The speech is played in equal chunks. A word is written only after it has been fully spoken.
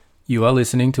You are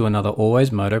listening to another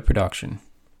Always Moto production.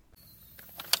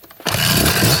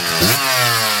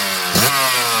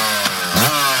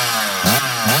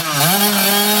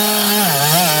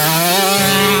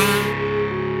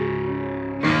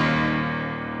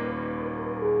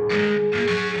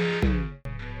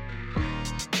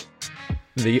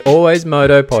 The Always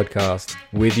Moto podcast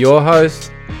with your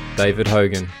host, David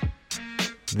Hogan.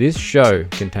 This show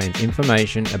contains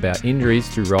information about injuries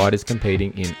to riders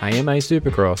competing in AMA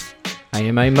Supercross,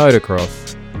 AMA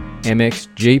Motocross,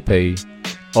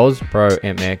 MXGP, Oz Pro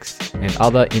MX, and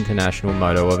other international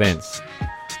moto events.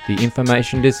 The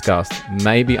information discussed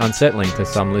may be unsettling to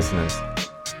some listeners.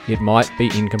 It might be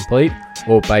incomplete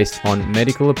or based on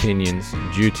medical opinions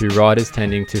due to riders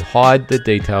tending to hide the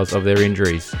details of their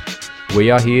injuries.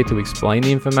 We are here to explain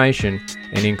the information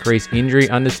and increase injury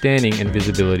understanding and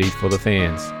visibility for the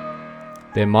fans.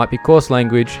 There might be coarse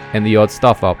language and the odd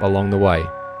stuff up along the way.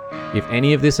 If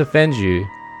any of this offends you,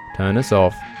 turn us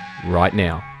off right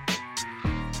now.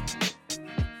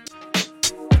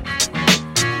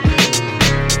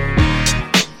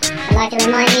 I'd like to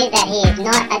remind you that he is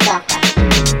not a doctor.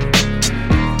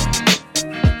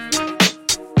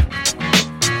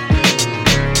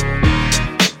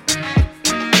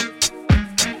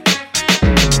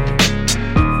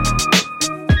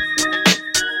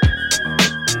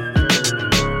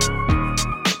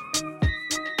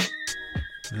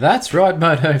 That's right,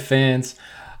 Moto fans.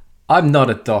 I'm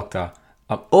not a doctor.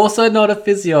 I'm also not a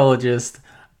physiologist.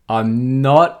 I'm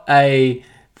not a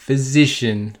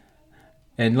physician.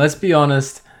 And let's be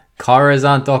honest, chiros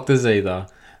aren't doctors either.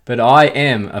 But I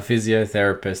am a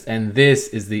physiotherapist, and this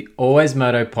is the Always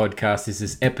Moto podcast. This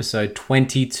is episode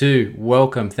 22.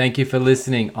 Welcome. Thank you for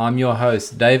listening. I'm your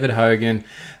host, David Hogan.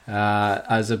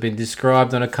 As I've been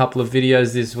described on a couple of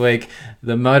videos this week,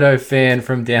 the moto fan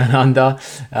from down under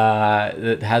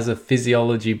that has a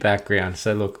physiology background.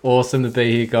 So look, awesome to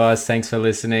be here, guys. Thanks for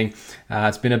listening.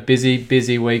 It's been a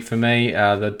busy week for me.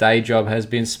 The day job has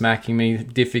been smacking me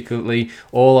difficultly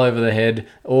all over the head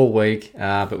all week,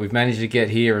 but we've managed to get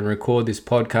here and record this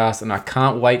podcast, and I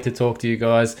can't wait to talk to you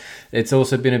guys. It's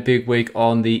also been a big week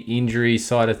on the injury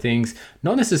side of things.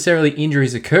 Not necessarily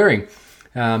injuries occurring,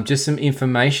 just some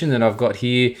information that I've got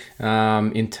here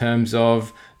in terms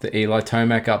of the Eli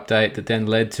Tomac update that then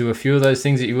led to a few of those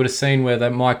things that you would have seen where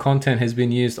my content has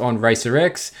been used on Racer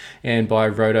X and by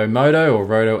Roto Moto or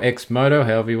Roto X Moto,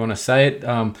 however you want to say it.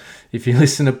 If you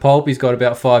listen to Pulp, he's got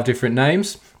about 5 different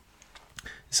names.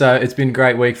 So it's been a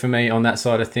great week for me on that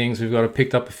side of things. We've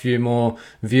picked up a few more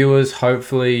viewers,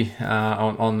 hopefully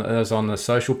on the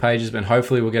social pages, but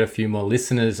hopefully we'll get a few more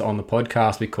listeners on the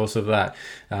podcast because of that.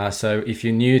 So if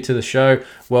you're new to the show,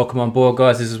 welcome on board,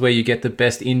 guys. This is where you get the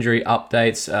best injury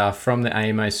updates from the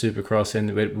AMA Supercross,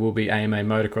 and it will be AMA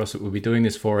Motocross that we'll be doing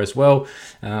this for as well.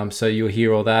 So you'll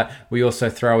hear all that. We also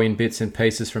throw in bits and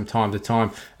pieces from time to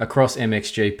time across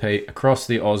MXGP, across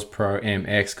the Oz Pro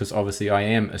MX, because obviously I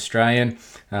am Australian.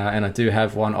 And I do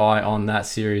have one eye on that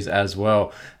series as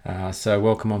well. So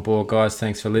welcome on board, guys.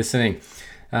 Thanks for listening.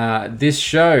 This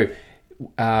show,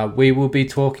 we will be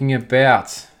talking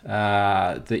about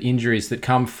the injuries that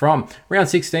come from round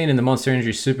 16 in the Monster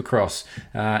Energy Supercross.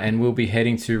 And we'll be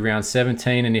heading to round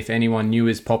 17. And if anyone new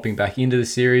is popping back into the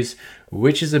series,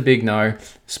 which is a big no,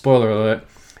 spoiler alert.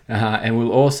 And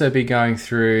we'll also be going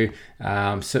through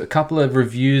a couple of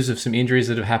reviews of some injuries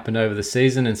that have happened over the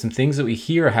season and some things that we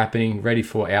hear are happening ready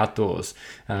for outdoors.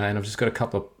 And I've just got a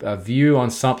couple of view on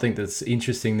something that's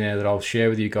interesting there that I'll share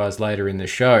with you guys later in the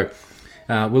show.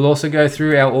 We'll also go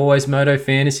through our Always Moto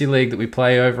Fantasy League that we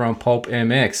play over on Pulp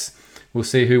MX. We'll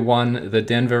see who won the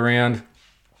Denver round.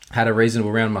 Had a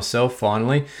reasonable round myself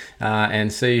finally,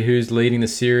 and see who's leading the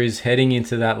series heading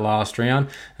into that last round.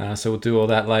 So we'll do all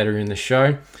that later in the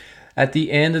show. At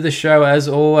the end of the show, as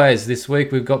always, this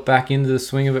week we've got back into the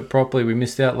swing of it properly. We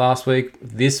missed out last week.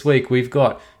 This week we've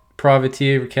got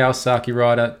privateer Kawasaki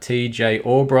rider TJ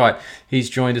Albright.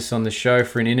 He's joined us on the show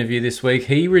for an interview this week.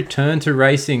 He returned to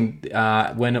racing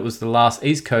when it was the last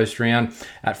East Coast round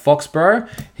at Foxborough.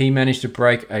 He managed to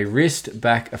break a wrist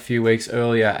back a few weeks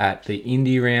earlier at the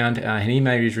Indy round, and he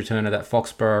made his return to that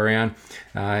Foxborough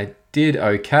round. Did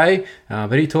okay,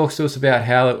 but he talks to us about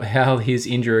how his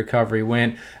injury recovery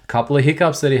went, a couple of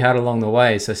hiccups that he had along the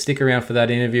way. So stick around for that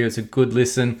interview. It's a good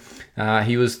listen.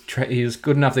 He was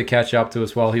good enough to catch up to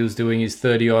us while he was doing his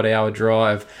 30-odd hour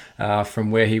drive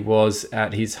from where he was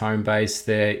at his home base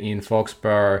there in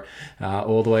Foxborough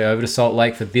all the way over to Salt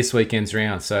Lake for this weekend's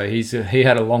round. So he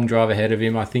had a long drive ahead of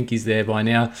him. I think he's there by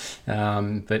now.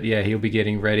 But yeah, he'll be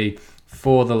getting ready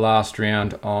for the last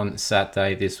round on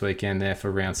Saturday this weekend there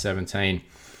for round 17.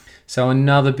 So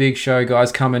another big show,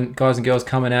 guys and girls,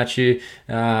 coming at you.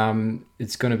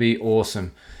 It's going to be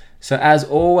awesome. So as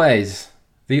always,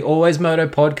 the Always Moto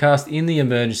podcast in the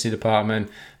emergency department.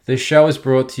 The show is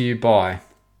brought to you by...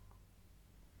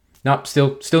 Nope,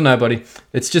 still nobody.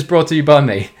 It's just brought to you by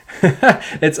me.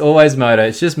 It's Always Moto.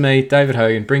 It's just me, David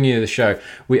Hogan, bringing you the show.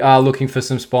 We are looking for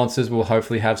some sponsors. We'll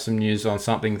hopefully have some news on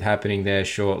something happening there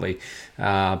shortly.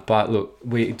 But look,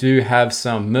 we do have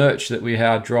some merch that we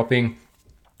are dropping.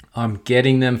 I'm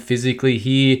getting them physically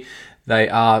here. They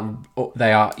are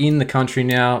in the country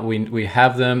now. We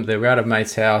have them. They're out of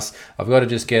mate's house. I've got to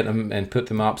just get them and put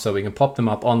them up so we can pop them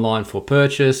up online for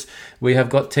purchase. We have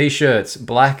got t-shirts,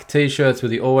 black t-shirts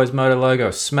with the Always Moto logo,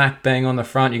 smack bang on the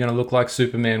front. You're going to look like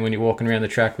Superman when you're walking around the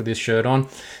track with this shirt on.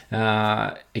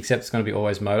 Except it's going to be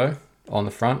Always Moto on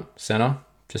the front, center,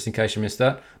 just in case you missed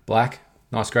that. Black,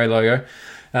 nice grey logo.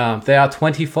 They are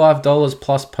 $25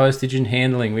 plus postage and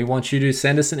handling. We want you to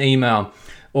send us an email,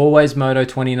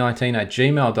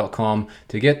 alwaysmoto2019@gmail.com,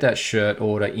 to get that shirt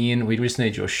order in. We just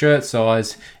need your shirt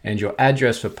size and your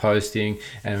address for posting,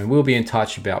 and we'll be in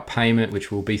touch about payment,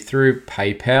 which will be through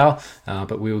PayPal,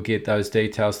 but we will get those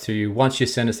details to you once you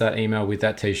send us that email with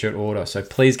that t-shirt order. So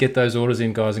please get those orders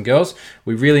in, guys and girls.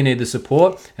 We really need the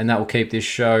support, and that will keep this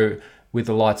show with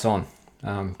the lights on,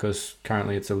 because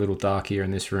currently it's a little dark here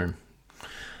in this room.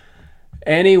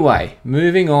 Anyway,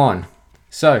 moving on.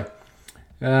 So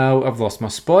I've lost my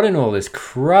spot in all this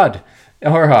crud.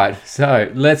 All right,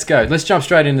 so let's go. Let's jump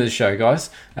straight into the show,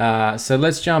 guys. So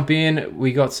let's jump in.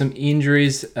 We got some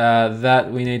injuries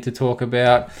that we need to talk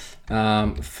about.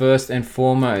 First and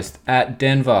foremost, at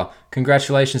Denver,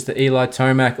 congratulations to Eli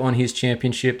Tomac on his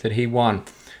championship that he won.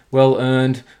 Well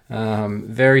earned.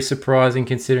 Very surprising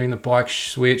considering the bike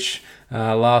switch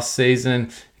last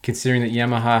season. Considering that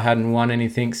Yamaha hadn't won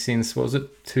anything since,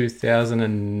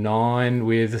 2009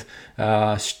 with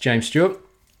James Stewart.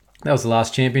 That was the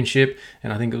last championship,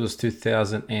 and I think it was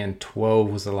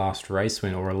 2012 was the last race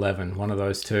win, or 11, one of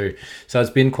those two. So it's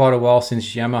been quite a while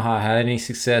since Yamaha had any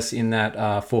success in that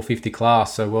 450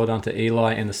 class, so well done to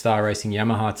Eli and the Star Racing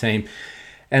Yamaha team.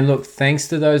 And look, thanks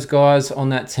to those guys on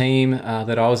that team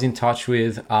that I was in touch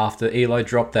with after Eli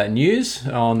dropped that news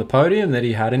on the podium that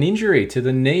he had an injury to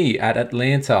the knee at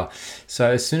Atlanta.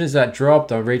 So as soon as that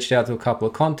dropped, I reached out to a couple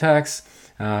of contacts,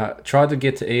 tried to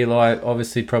get to Eli,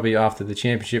 obviously probably after the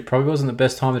championship. Probably wasn't the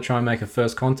best time to try and make a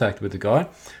first contact with the guy.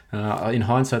 In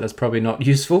hindsight, that's probably not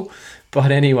useful. But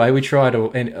anyway, we tried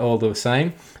all the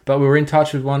same. But we were in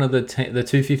touch with one of the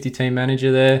 250 team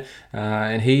manager there,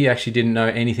 and he actually didn't know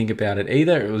anything about it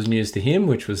either. It was news to him,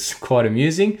 which was quite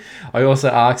amusing. I also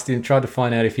asked him, tried to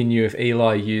find out if he knew if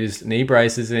Eli used knee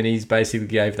braces, and he's basically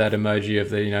gave that emoji of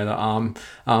the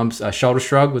arms shoulder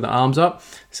shrug with the arms up.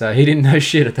 So he didn't know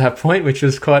shit at that point, which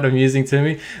was quite amusing to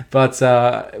me. But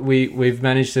we've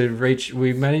managed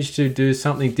to do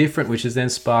something different, which has then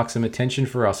sparked some attention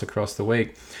for us across the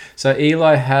week. So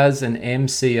Eli has an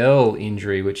MCL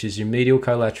injury, which is your medial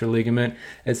collateral ligament.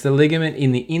 It's the ligament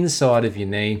in the inside of your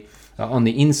knee, on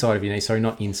the inside of your knee, sorry,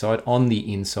 not inside, on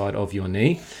the inside of your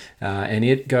knee. And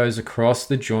it goes across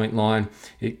the joint line.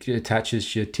 It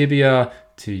attaches your tibia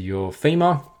to your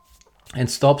femur and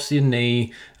stops your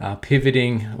knee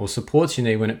pivoting, or supports your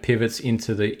knee when it pivots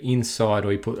into the inside,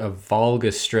 or you put a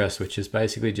valgus stress, which is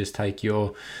basically just take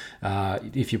your,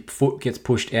 if your foot gets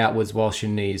pushed outwards whilst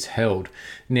your knee is held.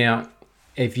 Now,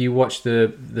 if you watch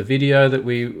the video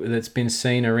that's been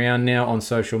seen around now on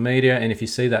social media, and if you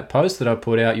see that post that I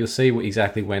put out, you'll see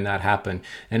exactly when that happened.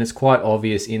 And it's quite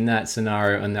obvious in that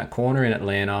scenario, in that corner in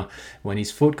Atlanta, when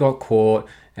his foot got caught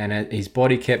and his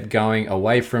body kept going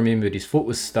away from him, but his foot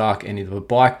was stuck and the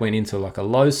bike went into like a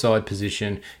low side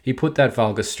position. He put that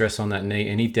valgus stress on that knee,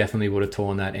 and he definitely would have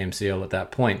torn that MCL at that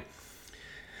point.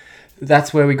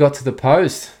 That's where we got to the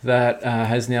post that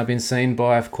has now been seen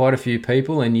by quite a few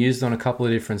people and used on a couple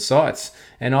of different sites.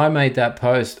 And I made that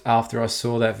post after I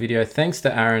saw that video. Thanks to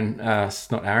thanks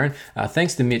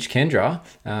to Mitch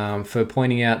Kendra for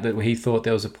pointing out that he thought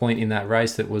there was a point in that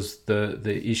race that was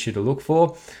the issue to look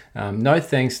for. No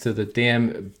thanks to the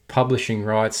damn publishing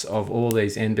rights of all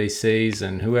these NBCs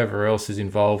and whoever else is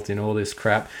involved in all this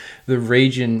crap. The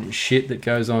region shit that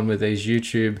goes on with these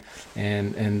YouTube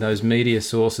and those media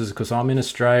sources, because I'm in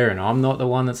Australia and I'm not the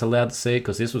one that's allowed to see it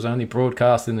because this was only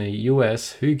broadcast in the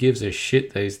US. Who gives a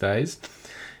shit these days?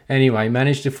 Anyway,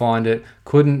 managed to find it.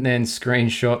 Couldn't then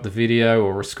screenshot the video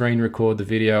or screen record the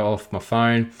video off my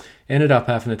phone. Ended up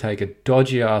having to take a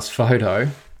dodgy ass photo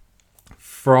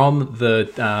from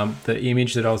the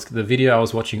image the video I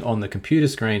was watching on the computer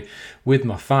screen with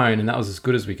my phone, and that was as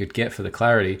good as we could get for the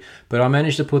clarity. But I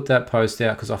managed to put that post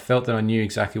out because I felt that I knew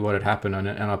exactly what had happened on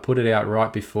it, and I put it out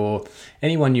right before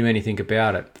anyone knew anything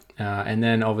about it. And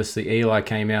then obviously Eli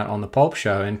came out on the Pulp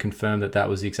Show and confirmed that that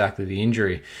was exactly the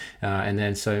injury. And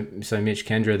then so Mitch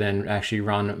Kendra then actually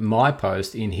run my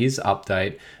post in his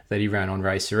update that he ran on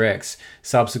Racer X.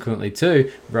 Subsequently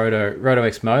to Roto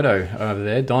X Moto over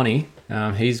there, Donnie,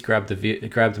 he's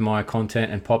grabbed my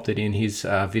content and popped it in his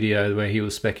video where he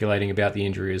was speculating about the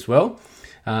injury as well.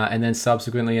 And then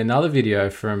subsequently another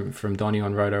video from Donnie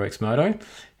on Roto X Moto.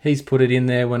 He's put it in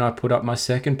there when I put up my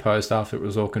second post after it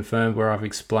was all confirmed, where I've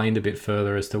explained a bit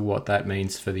further as to what that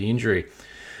means for the injury,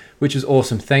 which is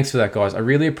awesome. Thanks for that, guys. I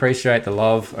really appreciate the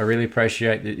love. I really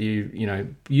appreciate that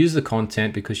you use the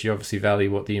content because you obviously value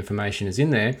what the information is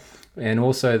in there, and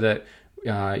also that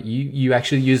you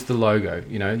actually use the logo.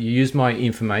 You used my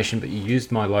information, but you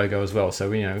used my logo as well. So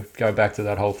go back to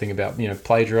that whole thing about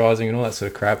plagiarizing and all that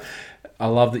sort of crap. I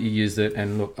love that you used it,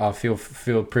 and look, I feel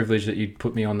privileged that you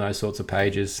put me on those sorts of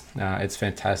pages. It's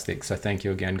fantastic, so thank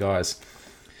you again, guys.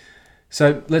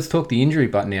 So let's talk the injury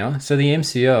butt now. So the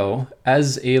MCL,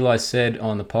 as Eli said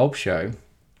on the Pulp Show,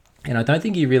 and I don't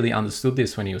think he really understood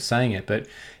this when he was saying it, but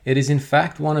it is in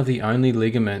fact one of the only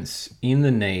ligaments in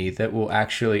the knee that will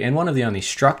actually, and one of the only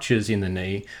structures in the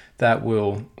knee that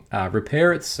will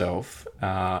repair itself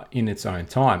in its own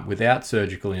time without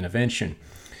surgical intervention.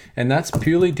 And that's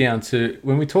purely down to,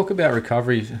 when we talk about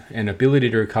recovery and ability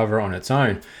to recover on its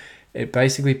own, it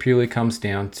basically purely comes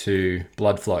down to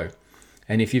blood flow.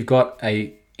 And if you've got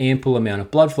a ample amount of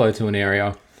blood flow to an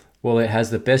area, well, it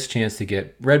has the best chance to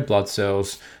get red blood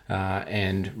cells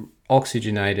and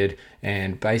oxygenated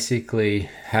and basically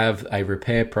have a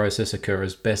repair process occur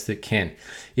as best it can.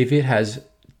 If it has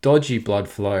dodgy blood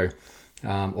flow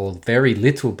or very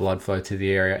little blood flow to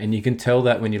the area, and you can tell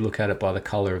that when you look at it by the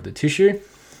color of the tissue,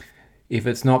 if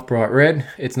it's not bright red,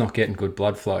 it's not getting good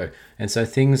blood flow. And so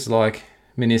things like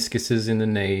meniscuses in the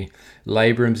knee,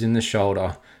 labrums in the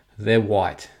shoulder, they're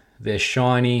white. They're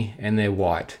shiny and they're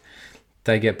white.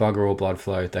 They get bugger all blood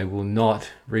flow. They will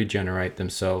not regenerate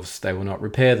themselves. They will not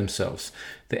repair themselves.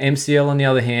 The MCL, on the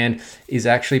other hand, is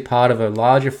actually part of a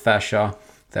larger fascia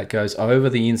that goes over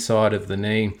the inside of the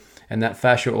knee. And that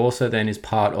fascia also then is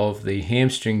part of the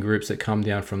hamstring groups that come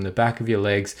down from the back of your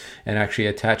legs and actually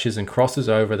attaches and crosses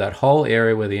over that whole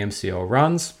area where the MCL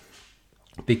runs.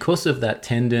 Because of that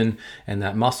tendon and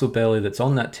that muscle belly that's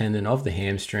on that tendon of the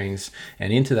hamstrings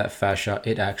and into that fascia,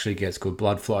 it actually gets good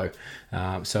blood flow.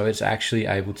 So it's actually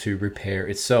able to repair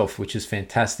itself, which is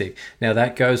fantastic. Now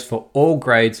that goes for all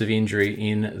grades of injury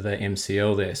in the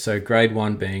MCL there. So grade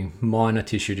 1 being minor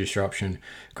tissue disruption,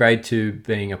 grade 2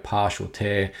 being a partial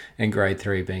tear, and grade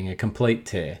 3 being a complete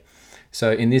tear.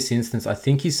 So in this instance, I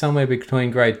think he's somewhere between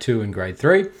grade 2 and grade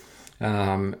 3.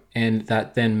 And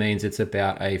that then means it's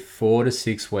about a 4 to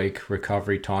 6 week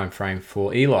recovery time frame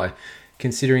for Eli.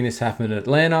 Considering this happened at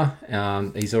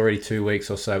Atlanta, he's already 2 weeks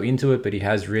or so into it, but he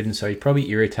has ridden, so he probably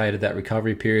irritated that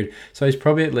recovery period. So he's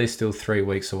probably at least still 3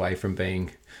 weeks away from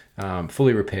being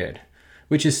fully repaired,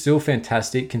 which is still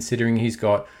fantastic considering he's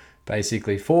got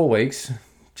basically 4 weeks,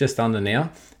 just under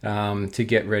now, to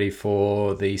get ready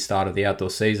for the start of the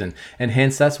outdoor season. And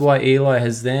hence that's why Eli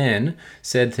has then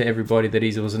said to everybody that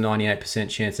he was a 98%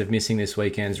 chance of missing this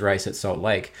weekend's race at Salt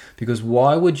Lake. Because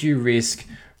why would you risk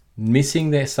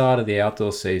missing their start of the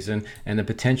outdoor season and the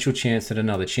potential chance at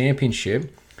another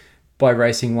championship by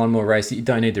racing one more race that you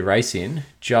don't need to race in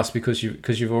just because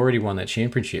you've already won that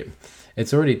championship?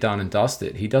 It's already done and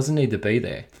dusted. He doesn't need to be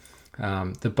there.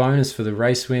 The bonus for the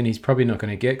race win he's probably not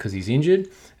going to get because he's injured.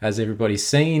 As everybody's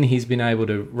seen, he's been able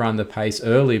to run the pace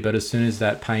early, but as soon as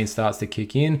that pain starts to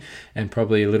kick in and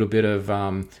probably a little bit of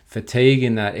fatigue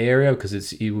in that area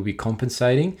because he will be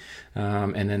compensating,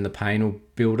 and then the pain will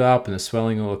build up and the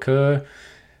swelling will occur.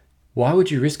 Why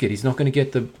would you risk it? He's not going to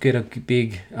get a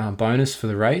big bonus for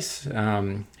the race.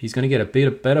 He's going to get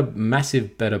a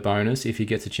massive better bonus if he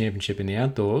gets a championship in the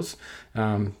outdoors.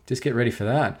 Just get ready for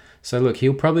that. So look,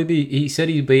 he said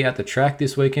he'd be at the track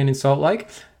this weekend in Salt Lake.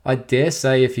 I dare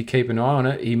say if you keep an eye on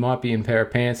it, he might be in a pair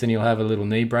of pants and he'll have a little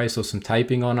knee brace or some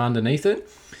taping on underneath it.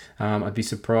 I'd be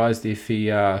surprised if he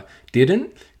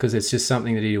didn't, because it's just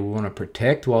something that he'll want to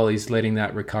protect while he's letting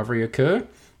that recovery occur.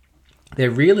 There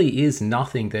really is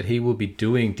nothing that he will be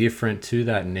doing different to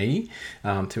that knee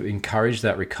to encourage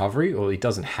that recovery, or he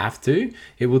doesn't have to.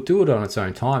 It will do it on its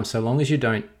own time, so long as you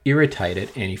don't irritate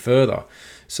it any further.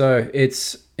 So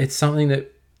it's something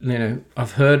that,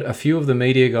 I've heard a few of the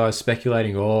media guys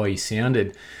speculating, he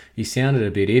sounded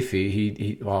a bit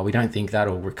iffy. We don't think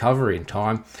that'll recover in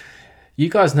time. You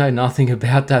guys know nothing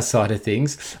about that side of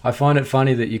things. I find it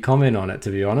funny that you comment on it, to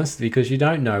be honest, because you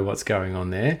don't know what's going on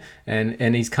there.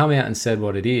 And he's come out and said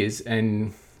what it is,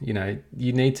 and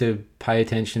you need to pay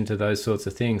attention to those sorts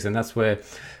of things. And that's where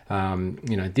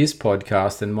this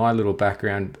podcast and my little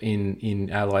background in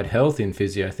allied health, in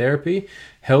physiotherapy,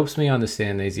 helps me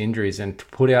understand these injuries and to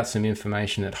put out some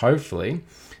information that hopefully,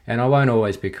 and I won't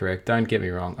always be correct, don't get me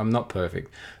wrong, I'm not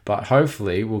perfect, but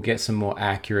hopefully we'll get some more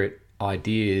accurate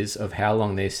ideas of how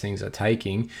long these things are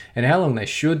taking and how long they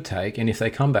should take, and if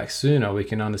they come back sooner, we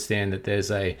can understand that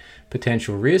there's a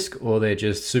potential risk, or they're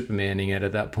just supermaning it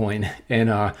at that point, and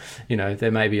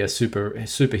there may be a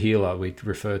super healer, we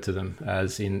refer to them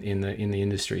as in the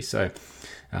industry. So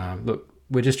look,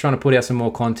 we're just trying to put out some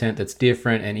more content that's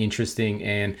different and interesting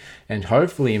and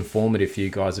hopefully informative for you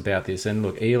guys about this. And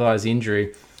look, Eli's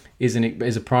injury is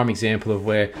a prime example of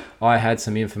where I had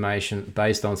some information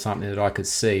based on something that I could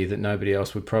see that nobody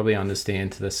else would probably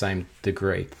understand to the same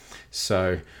degree.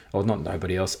 So, or not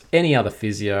nobody else, any other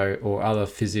physio or other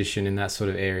physician in that sort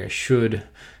of area should,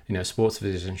 sports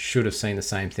physician should have seen the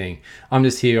same thing. I'm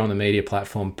just here on the media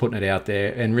platform putting it out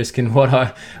there and risking what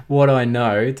I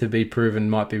know to be proven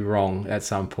might be wrong at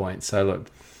some point. So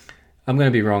look, I'm going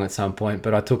to be wrong at some point,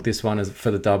 but I took this one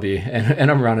for the W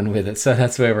and I'm running with it. So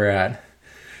that's where we're at.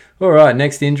 All right,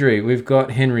 next injury, we've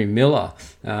got Henry Miller.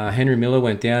 Henry Miller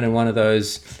went down in one of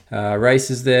those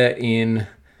races there in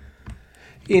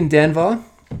Denver,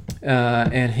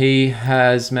 and he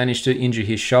has managed to injure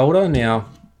his shoulder. Now,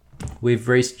 we've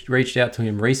reached out to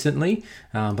him recently,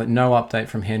 but no update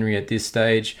from Henry at this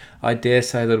stage. I dare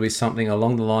say that'll be something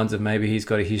along the lines of maybe he's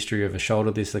got a history of a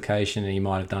shoulder dislocation and he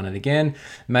might have done it again.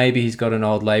 Maybe he's got an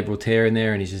old labral tear in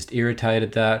there and he's just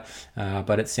irritated that.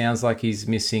 But it sounds like he's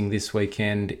missing this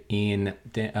weekend in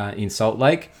Salt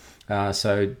Lake.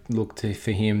 So look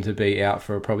for him to be out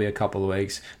for probably a couple of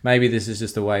weeks. Maybe this is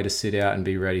just a way to sit out and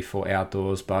be ready for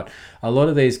outdoors. But a lot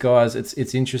of these guys,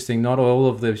 it's interesting. Not all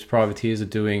of those privateers are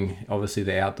doing, obviously,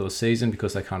 the outdoor season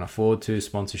because they can't afford to,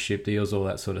 sponsorship deals, all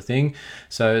that sort of thing.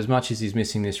 So as much as he's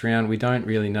missing this round, we don't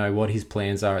really know what his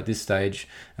plans are at this stage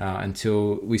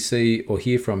until we see or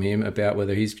hear from him about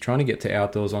whether he's trying to get to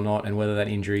outdoors or not and whether that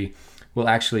injury will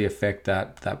actually affect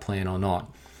that plan or not.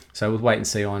 So we'll wait and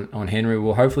see on Henry.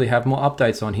 We'll hopefully have more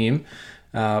updates on him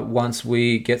once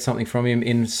we get something from him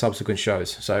in subsequent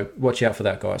shows. So watch out for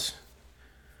that, guys.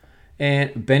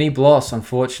 And Benny Bloss,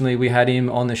 unfortunately, we had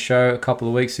him on the show a couple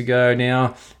of weeks ago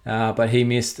now, but he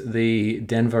missed the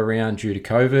Denver round due to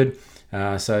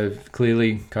COVID. So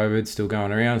clearly COVID's still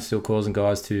going around, still causing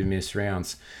guys to miss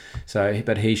rounds.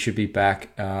 But he should be back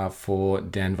for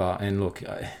Denver. And look,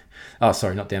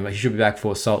 not Denver. He should be back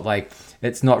for Salt Lake.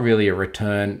 It's not really a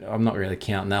return. I'm not really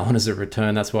counting that one as a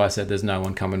return. That's why I said there's no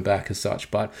one coming back as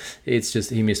such. But it's just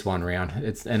he missed one round.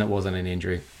 And it wasn't an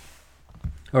injury.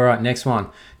 All right, next one.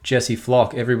 Jesse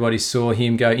Flock. Everybody saw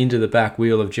him go into the back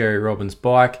wheel of Jerry Robbins'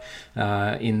 bike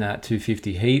in that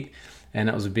 250 heat. And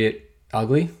it was a bit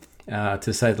ugly,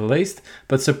 to say the least.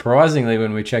 But surprisingly,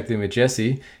 when we checked in with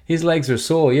Jesse, his legs were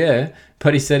sore, yeah.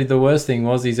 But he said the worst thing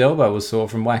was his elbow was sore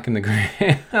from whacking the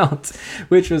ground,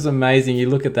 which was amazing. You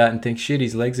look at that and think, shit,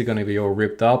 his legs are going to be all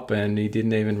ripped up, and he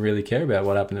didn't even really care about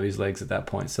what happened to his legs at that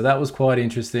point. So that was quite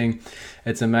interesting.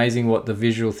 It's amazing what the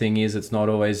visual thing is. It's not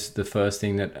always the first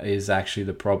thing that is actually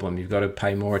the problem. You've got to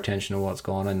pay more attention to what's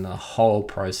going on in the whole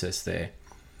process there.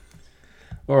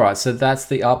 All right, so that's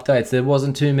the updates. There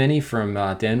wasn't too many from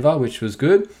Denver, which was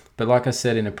good. But like I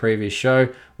said in a previous show,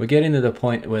 we're getting to the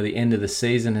point where the end of the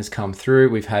season has come through.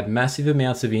 We've had massive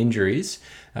amounts of injuries.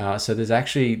 So there's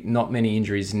actually not many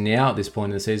injuries now at this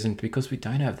point in the season because we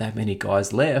don't have that many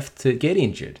guys left to get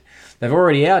injured. They've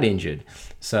already out injured.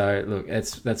 So look,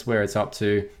 that's where it's up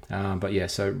to. But yeah,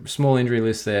 so small injury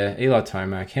list there. Eli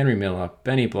Tomac, Henry Miller,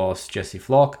 Benny Bloss, Jesse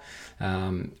Flock.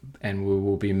 And we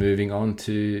will be moving on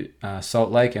to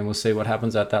Salt Lake, and we'll see what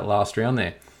happens at that last round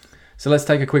there. So let's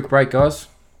take a quick break, guys.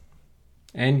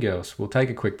 And girls, we'll take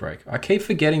a quick break. I keep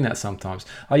forgetting that sometimes.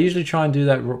 I usually try and do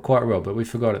that quite well, but we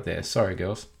forgot it there. Sorry,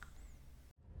 girls.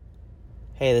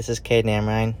 Hey, this is Caden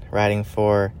Amrine, riding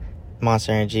for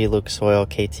Monster Energy, Lucas Oil,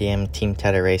 KTM, Team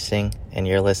Tata Racing, and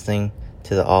you're listening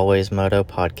to the Always Moto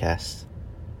podcast.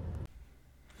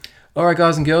 All right,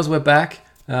 guys and girls, we're back.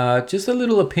 Just a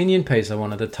little opinion piece I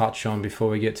wanted to touch on before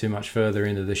we get too much further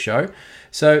into the show.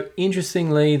 So,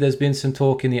 interestingly, there's been some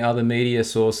talk in the other media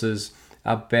sources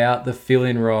about the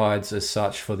fill-in rides as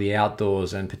such for the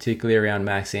outdoors, and particularly around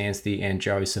Max Anstey and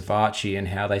Joey Savacci, and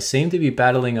how they seem to be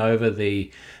battling over the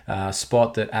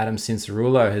spot that Adam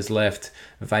Cincerulo has left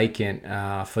vacant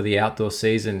for the outdoor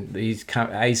season.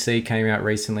 AC came out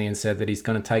recently and said that he's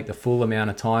going to take the full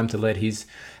amount of time to let his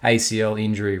ACL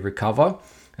injury recover,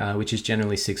 which is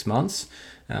generally 6 months.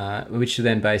 Which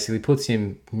then basically puts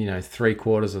him,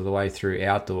 3/4 of the way through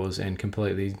outdoors and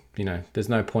completely, there's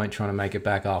no point trying to make it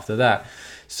back after that.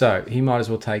 So he might as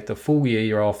well take the full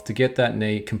year off to get that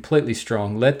knee completely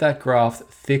strong, let that graft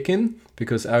thicken,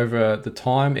 because over the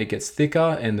time it gets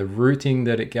thicker and the rooting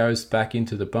that it goes back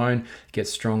into the bone gets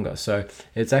stronger. So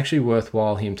it's actually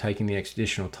worthwhile him taking the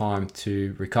additional time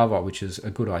to recover, which is a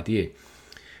good idea.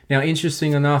 Now,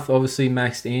 interesting enough, obviously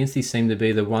Max Anstey seemed to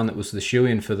be the one that was the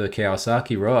shoe-in for the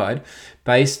Kawasaki ride,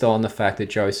 based on the fact that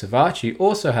Joey Savacci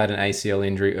also had an ACL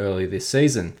injury earlier this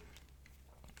season.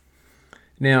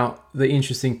 Now, the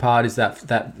interesting part is that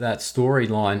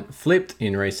storyline flipped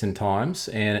in recent times,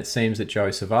 and it seems that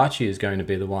Joey Savacci is going to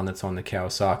be the one that's on the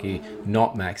Kawasaki,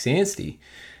 not Max Anstey.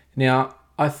 Now,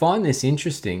 I find this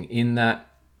interesting in that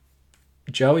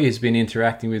Joey has been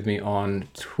interacting with me on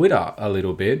Twitter a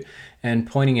little bit and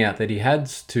pointing out that he had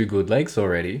 2 good legs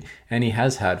already, and he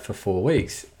has had for 4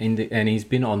 weeks, and he's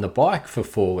been on the bike for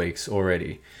 4 weeks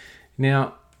already.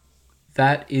 Now,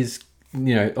 that is,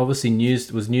 obviously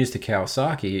was news to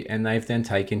Kawasaki, and they've then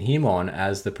taken him on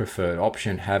as the preferred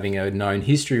option, having a known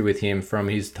history with him from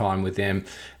his time with them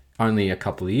only a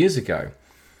couple of years ago.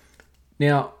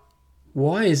 Now,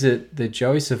 why is it that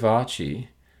Joey Savacci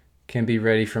can be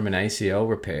ready from an ACL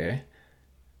repair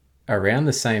around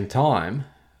the same time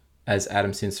as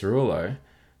Adam Cincerulo,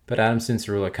 but Adam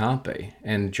Cincerulo can't be,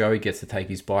 and Joey gets to take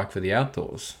his bike for the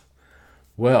outdoors?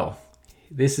 Well,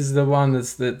 this is the one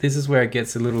this is where it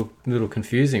gets a little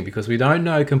confusing, because we don't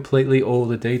know completely all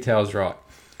the details right.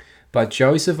 But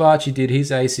Joey Savacci did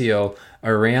his ACL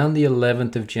around the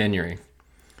 11th of January.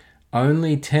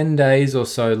 Only 10 days or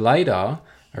so later,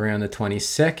 around the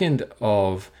 22nd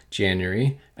of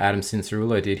January, Adam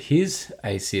Cincerulo did his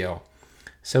ACL.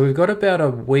 So we've got about a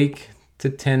week to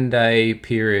 10-day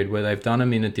period where they've done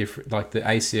them in a different, like the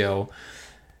ACL.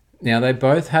 Now, they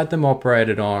both had them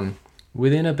operated on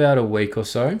within about a week or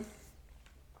so,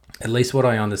 at least what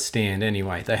I understand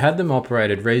anyway. They had them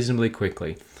operated reasonably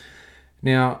quickly.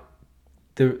 Now,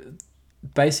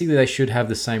 basically they should have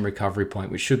the same recovery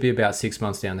point, which should be about 6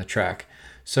 months down the track.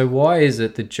 So why is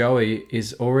it that Joey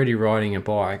is already riding a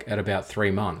bike at about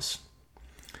 3 months?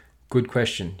 Good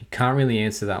question. You can't really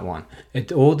answer that one.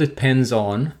 It all depends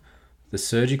on the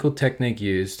surgical technique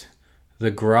used,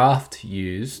 the graft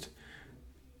used,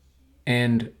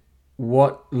 and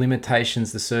what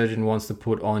limitations the surgeon wants to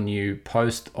put on you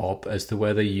post-op as to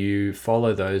whether you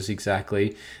follow those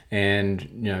exactly and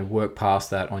work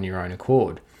past that on your own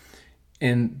accord.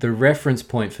 And the reference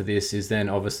point for this is then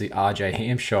obviously RJ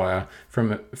Hampshire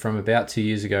from about 2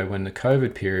 years ago when the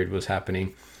COVID period was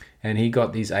happening, and he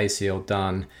got his ACL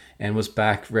done and was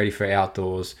back ready for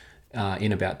outdoors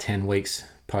in about 10 weeks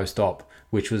post-op,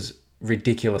 which was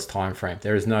ridiculous time frame.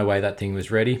 There is no way that thing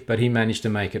was ready, but he managed to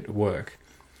make it work.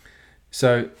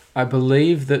 So I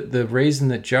believe that the reason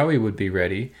that Joey would be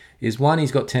ready is, one,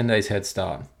 he's got 10 days head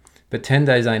start, but 10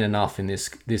 days ain't enough in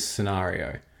this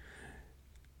scenario.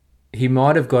 He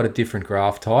might have got a different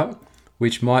graft type,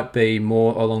 which might be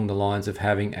more along the lines of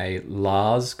having a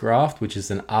Lars graft, which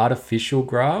is an artificial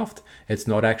graft. It's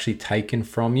not actually taken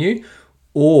from you.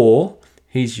 Or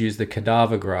he's used the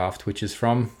cadaver graft, which is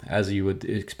from, as you would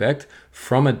expect,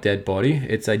 from a dead body.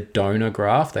 It's a donor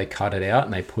graft. They cut it out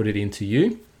and they put it into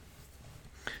you.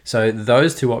 So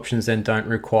those two options then don't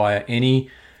require any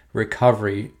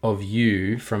recovery of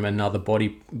you from another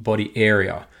body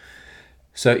area.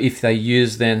 So if they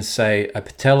use then, say, a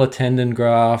patella tendon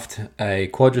graft, a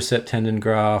quadricep tendon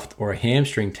graft, or a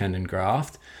hamstring tendon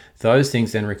graft, those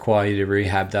things then require you to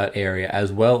rehab that area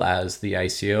as well as the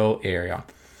ACL area.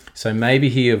 So maybe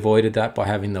he avoided that by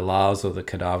having the Lars or the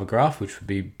cadaver graft, which would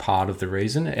be part of the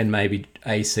reason, and maybe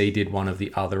AC did one of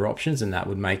the other options, and that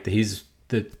would make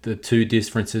the two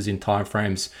differences in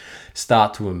timeframes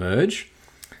start to emerge.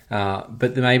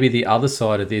 But maybe the other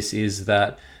side of this is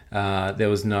that there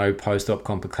was no post-op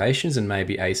complications, and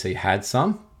maybe AC had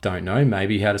some. Don't know.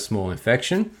 Maybe he had a small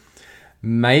infection.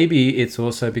 Maybe it's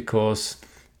also because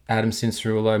Adam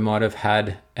Cincerulo might have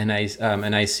had an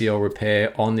ACL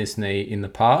repair on this knee in the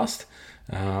past.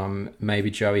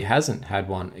 Maybe Joey hasn't had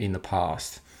one in the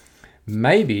past.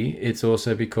 Maybe it's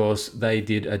also because they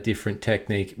did a different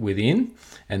technique within,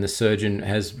 and the surgeon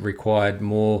has required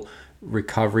more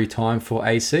recovery time for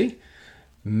AC.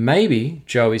 Maybe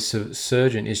Joey's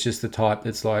surgeon is just the type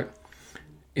that's like,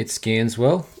 It scans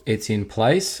well. It's in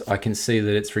place. I can see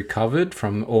that it's recovered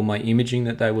from all my imaging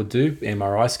that they would do,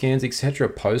 MRI scans, etc.,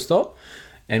 post-op.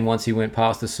 And once he went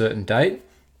past a certain date,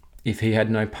 if he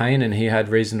had no pain and he had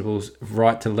reasonable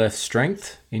right to left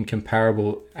strength in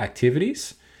comparable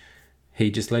activities,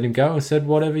 he just let him go and said,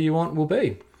 whatever you want will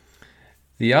be.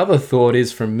 The other thought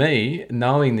is from me,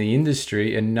 knowing the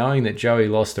industry and knowing that Joey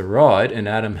lost a ride and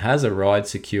Adam has a ride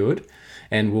secured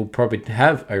and will probably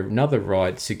have another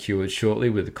ride secured shortly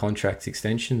with the contract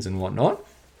extensions and whatnot.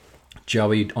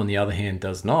 Joey, on the other hand,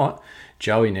 does not.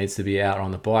 Joey needs to be out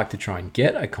on the bike to try and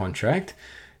get a contract.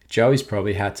 Joey's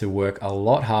probably had to work a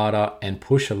lot harder and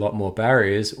push a lot more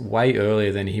barriers way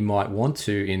earlier than he might want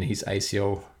to in his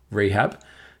ACL rehab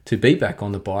to be back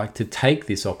on the bike, to take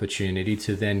this opportunity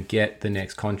to then get the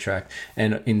next contract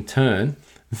and in turn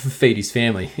feed his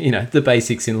family, the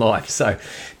basics in life. So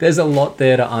there's a lot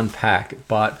there to unpack,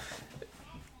 but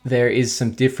there is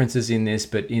some differences in this,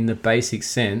 but in the basic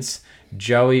sense,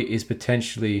 Joey is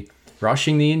potentially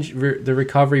rushing the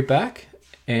recovery back,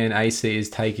 and AC is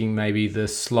taking maybe the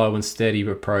slow and steady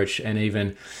approach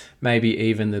and maybe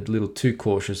even the little too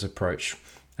cautious approach.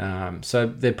 So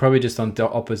they're probably just on the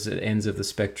opposite ends of the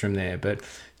spectrum there, but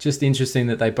just interesting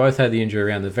that they both had the injury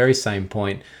around the very same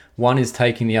point. One is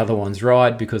taking the other one's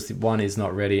ride because one is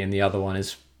not ready and the other one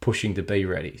is pushing to be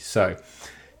ready. So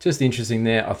just interesting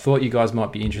there. I thought you guys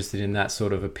might be interested in that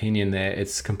sort of opinion there.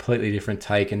 It's a completely different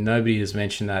take, and nobody has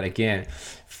mentioned that again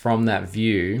from that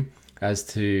view as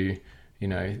to,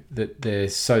 that they're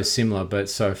so similar but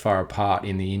so far apart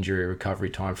in the injury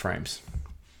recovery timeframes.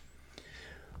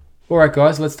 All right,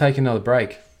 guys, let's take another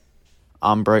break.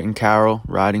 I'm Brighton Carroll,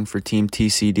 riding for Team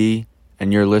TCD,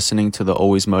 and you're listening to the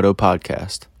Always Moto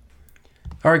podcast.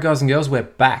 All right, guys and girls, we're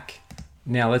back.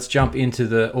 Now let's jump into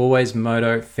the Always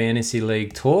Moto Fantasy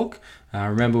League talk.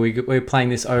 Remember, we're playing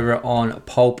this over on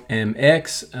Pulp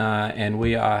MX, and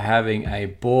we are having a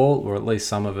ball, or at least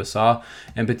some of us are.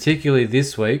 And particularly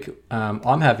this week,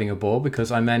 I'm having a ball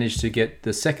because I managed to get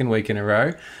the second week in a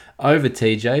row over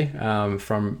TJ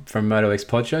from Moto X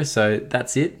Pod Show. So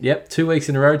that's it. Yep, 2 weeks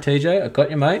in a row, TJ. I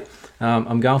got you, mate.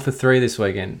 I'm going for 3 this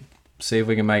weekend. See if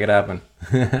we can make it happen.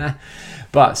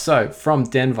 But so from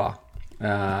Denver,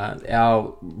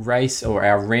 our race, or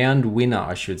our round winner,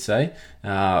 I should say,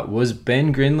 was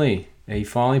Ben Grinley. He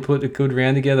finally put a good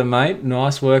round together, mate.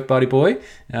 Nice work, buddy boy.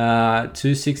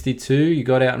 262, you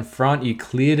got out in front. You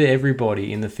cleared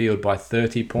everybody in the field by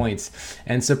 30 points.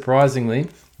 And surprisingly,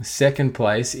 second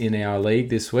place in our league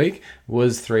this week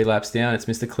was 3 laps down. It's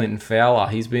Mr. Clinton Fowler.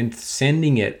 He's been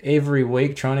sending it every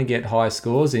week, trying to get high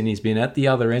scores, and he's been at the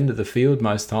other end of the field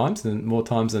most times, and more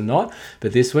times than not.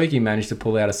 But this week he managed to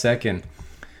pull out a second.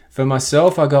 For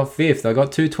myself, I got 5th. I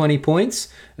got 220 points.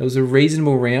 It was a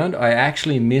reasonable round. I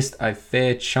actually missed a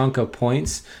fair chunk of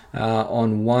points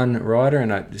on one rider,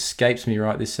 and it escapes me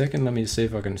right this second. Let me see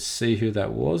if I can see who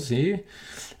that was here.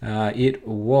 It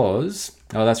was,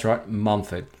 that's right,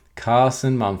 Mumford.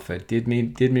 Carson Mumford did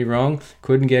me wrong.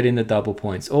 Couldn't get in the double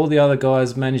points. All the other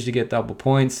guys managed to get double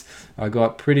points. I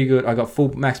got pretty good. I got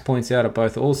full max points out of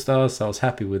both All-Stars, so I was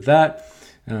happy with that.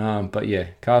 But yeah,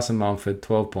 Carson Mumford,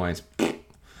 12 points.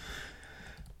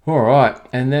 All right,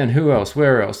 and then who else?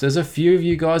 Where else? There's a few of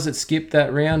you guys that skipped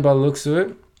that round by the looks of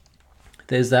it.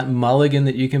 There's that mulligan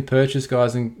that you can purchase,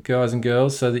 guys and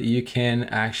girls, so that you can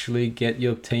actually get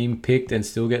your team picked and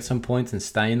still get some points and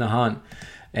stay in the hunt.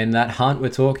 And that hunt we're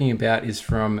talking about is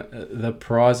from the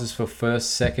prizes for first,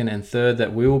 second, and third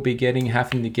that we will be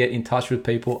having to get in touch with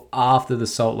people after the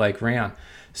Salt Lake round.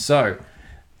 So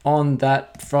on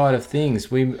that side of things,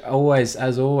 we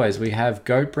have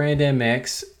Goat Brand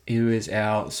MX, who is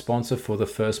our sponsor for the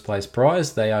first place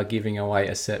prize. They are giving away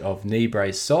a set of knee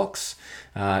brace socks.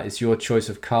 It's your choice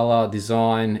of color,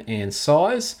 design, and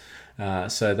size.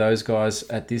 So those guys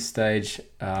at this stage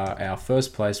are our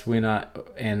first place winner,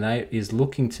 and they is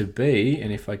looking to be,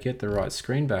 and if I get the right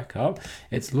screen back up,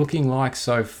 it's looking like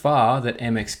so far that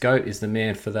MX Goat is the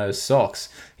man for those socks.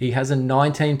 He has a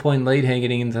 19-point lead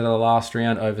heading into the last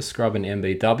round over Scrub and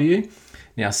MBW.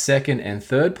 Now, second and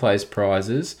third place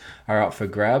prizes are up for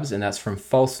grabs, and that's from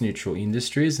False Neutral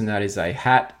Industries, and that is a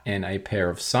hat and a pair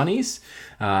of sunnies.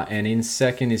 And in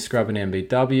second is Scrub and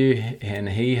MBW, and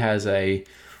he has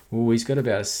he's got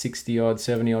about a 60-odd,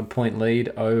 70-odd point lead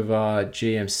over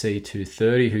GMC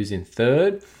 230, who's in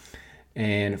third.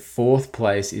 And fourth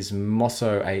place is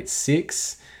Mosso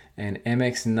 86, and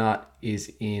MX Nut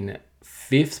is in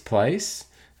fifth place.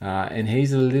 And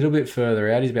he's a little bit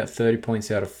further out. He's about 30 points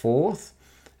out of fourth.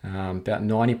 About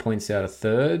 90 points out of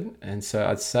third, and so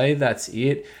I'd say that's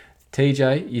it.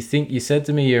 TJ, you said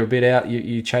to me you're a bit out.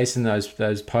 You're chasing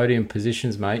those podium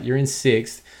positions, mate. You're in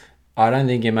sixth. I don't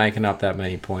think you're making up that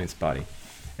many points, buddy.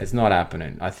 It's not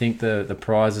happening. I think the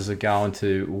prizes are going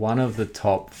to one of the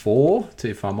top four,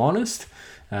 if I'm honest,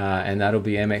 and that'll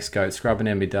be MX Goat, Scrubbin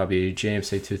MBW,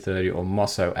 GMC 230, or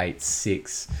Mosso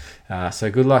 86. So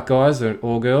good luck, guys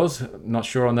or girls. Not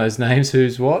sure on those names,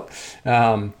 who's what.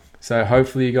 So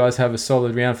hopefully you guys have a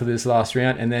solid round for this last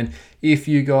round. And then if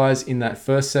you guys in that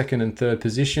first, second, and third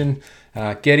position,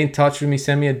 get in touch with me.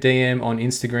 Send me a DM on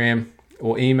Instagram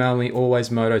or email me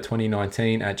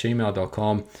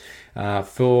alwaysmoto2019@gmail.com.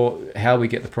 For how we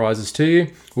get the prizes to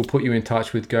you. We'll put you in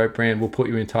touch with Goat Brand. We'll put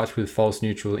you in touch with False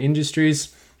Neutral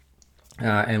Industries.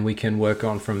 And we can work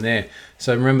on from there.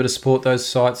 So remember to support those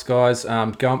sites, guys.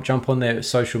 Jump on their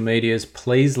social medias.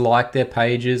 Please like their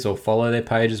pages or follow their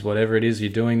pages, whatever it is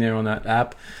you're doing there on that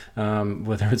app,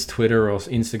 whether it's Twitter or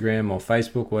Instagram or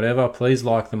Facebook, whatever. Please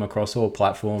like them across all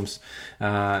platforms.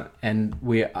 And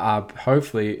we are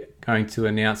hopefully going to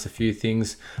announce a few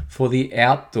things for the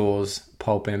outdoors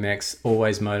Pulp MX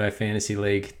Always Moto Fantasy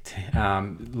League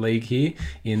league here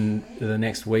in the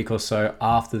next week or so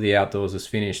after the outdoors is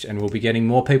finished, and we'll be getting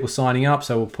more people signing up,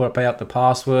 so we'll put out the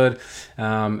password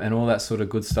and all that sort of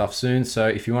good stuff soon. So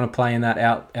if you want to play in that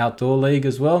outdoor league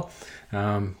as well,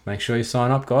 make sure you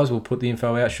sign up, guys. We'll put the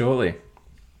info out shortly.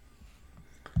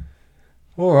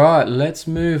 All right, let's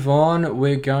move on.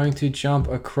 We're going to jump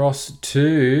across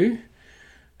to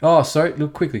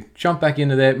look quickly. Jump back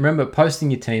into there. Remember,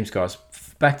 posting your teams, guys.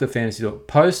 Back to fantasy talk.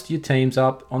 Post your teams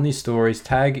up on these stories.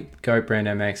 Tag Goat Brand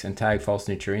MX and tag False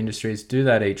Neutral Industries. Do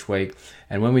that each week.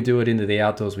 And when we do it into the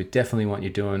outdoors, we definitely want you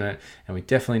doing it. And we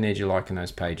definitely need you liking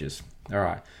those pages. All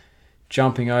right.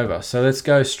 Jumping over. So let's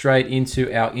go straight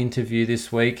into our interview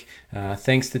this week.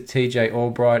 Thanks to TJ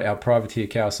Albright, our privateer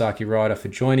Kawasaki rider, for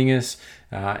joining us.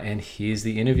 And here's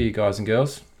the interview, guys and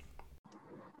girls.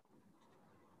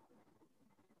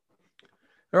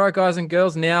 All right, guys and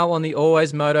girls, now on the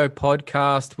Always Moto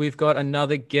podcast, we've got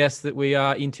another guest that we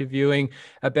are interviewing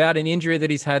about an injury that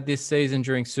he's had this season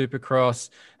during Supercross.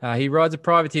 He rides a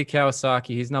privateer Kawasaki.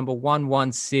 He's number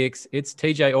 116. It's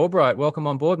TJ Albright. Welcome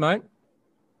on board, mate.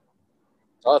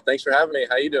 Oh, thanks for having me.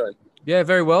 How you doing? Yeah,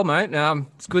 very well, mate.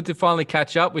 It's good to finally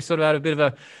catch up. We sort of had a bit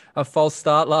of a false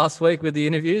start last week with the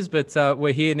interviews, but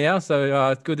we're here now,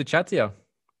 so it's good to chat to you.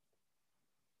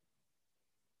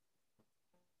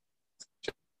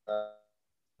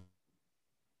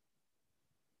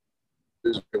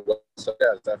 So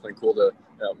yeah, it's definitely cool to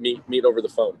meet over the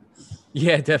phone.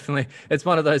 Yeah, definitely. It's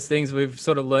one of those things we've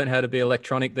sort of learned how to be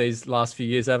electronic these last few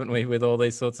years, haven't we, with all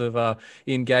these sorts of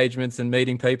engagements and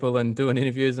meeting people and doing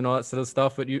interviews and all that sort of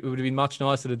stuff. But it would be much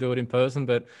nicer to do it in person,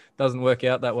 but it doesn't work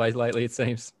out that way lately, it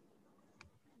seems.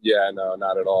 Yeah, no,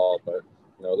 not at all. But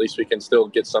at least we can still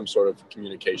get some sort of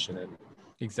communication in.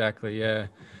 Exactly, yeah.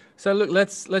 So look,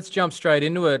 let's jump straight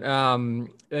into it.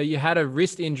 You had a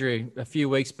wrist injury a few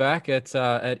weeks back at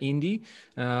Indy,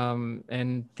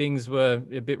 and things were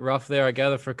a bit rough there, I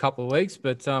gather, for a couple of weeks.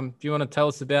 But do you want to tell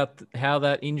us about how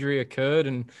that injury occurred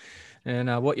and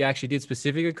what you actually did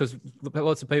specifically? Because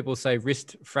lots of people say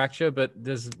wrist fracture, but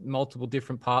there's multiple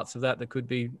different parts of that could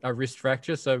be a wrist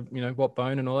fracture. So what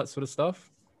bone and all that sort of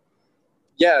stuff.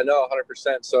 Yeah, no,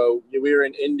 100%. So we were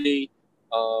in Indy.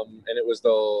 And it was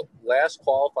the last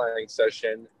qualifying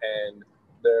session, and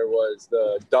there was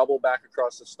the double back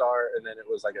across the start, and then it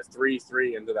was like a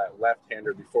 3-3 into that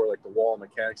left-hander before like the wall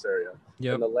mechanics area.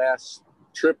 Yep. And the last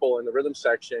triple in the rhythm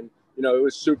section, it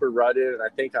was super rutted, and I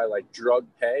think I like drug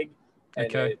peg,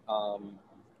 and it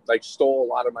like stole a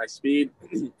lot of my speed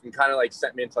and kind of like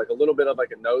sent me into like a little bit of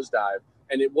like a nosedive.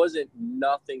 And it wasn't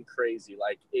nothing crazy.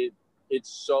 Like it's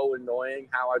so annoying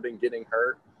how I've been getting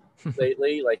hurt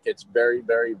lately. Like it's very,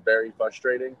 very, very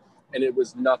frustrating. And it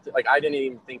was nothing, like I didn't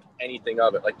even think anything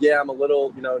of it. Like, yeah, I'm a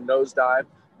little, nosedive.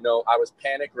 I was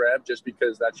panic rev just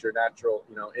because that's your natural,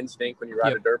 instinct when you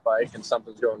ride a dirt bike and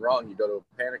something's going wrong, you go to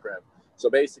a panic rev. So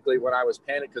basically when I was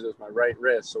panicked, because it was my right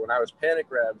wrist. So when I was panic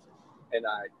revved and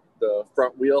the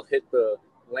front wheel hit the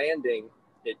landing,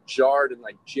 it jarred and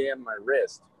like jammed my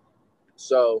wrist.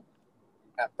 So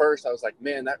at first I was like,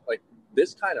 man, that like,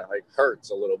 this kind of like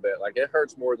hurts a little bit. Like it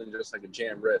hurts more than just like a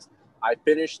jammed wrist. I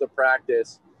finished the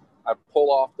practice. I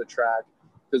pull off the track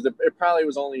because it probably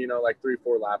was only, like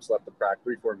 3-4 laps left the track,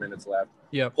 3-4 minutes left.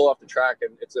 Yeah. Pull off the track,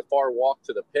 and it's a far walk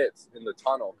to the pits in the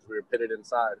tunnel because we were pitted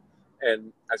inside.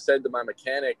 And I said to my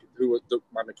mechanic, who was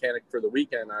my mechanic for the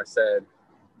weekend, I said,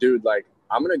 dude, like,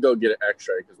 I'm going to go get an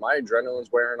x-ray because my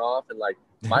adrenaline's wearing off and like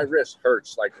my wrist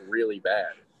hurts like really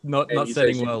bad. Not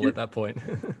setting well at that point.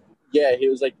 Yeah, he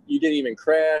was like, you didn't even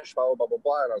crash, blah, blah, blah, blah,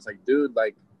 blah. And I was like, dude,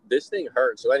 like, this thing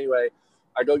hurts. So anyway,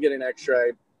 I go get an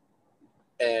x-ray,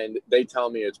 and they tell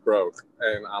me it's broke,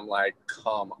 and I'm like,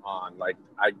 come on. Like,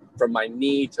 from my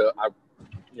knee to,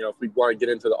 if we want to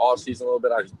get into the off season a little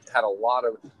bit, I had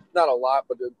not a lot,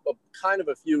 but kind of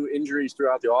a few injuries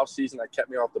throughout the off season that kept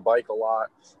me off the bike a lot.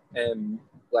 And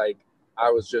like, I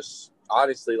was just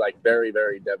honestly like very,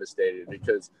 very devastated,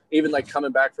 because even like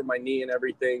coming back from my knee and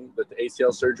everything, the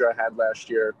ACL surgery I had last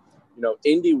year,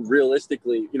 Indy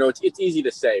realistically, it's easy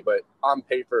to say, but on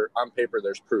paper,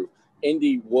 there's proof.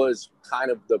 Indy was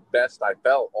kind of the best I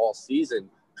felt all season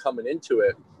coming into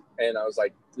it. And I was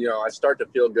like, I start to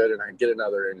feel good and I get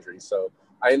another injury. So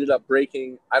I ended up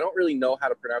breaking, I don't really know how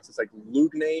to pronounce this, like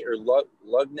lunate or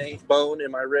lugnate bone in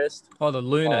my wrist. Oh, the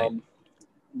lunate.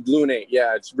 Lunate.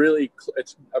 Yeah.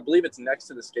 I believe it's next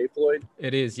to the scaphoid.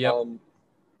 It is. Yep.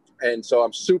 And so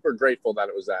I'm super grateful that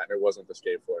it was that, and it wasn't the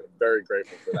scaphoid. I'm very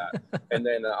grateful for that. And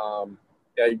then,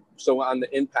 so on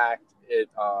the impact, it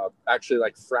actually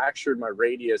like fractured my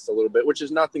radius a little bit, which is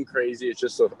nothing crazy. It's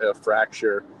just a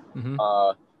fracture.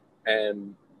 Mm-hmm.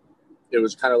 And it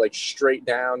was kind of like straight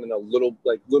down and a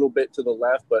little bit to the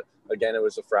left, but again, it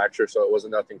was a fracture, so it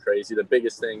wasn't nothing crazy. The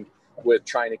biggest thing with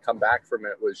trying to come back from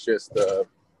it was just the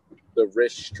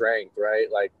wrist strength, right?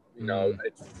 Like,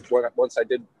 once I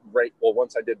did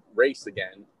race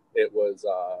again, it was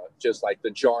just like the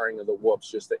jarring of the whoops,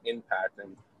 just the impact.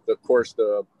 And of course,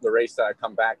 the race that I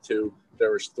come back to,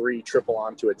 there was 3 triple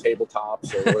onto a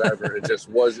tabletops or whatever. It just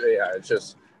was, it's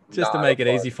just to make it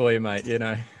easy for you, mate.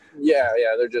 Yeah,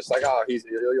 they're just like, oh,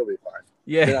 you'll be fine.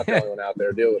 Yeah, you're not the only one out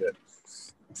there. Deal with it.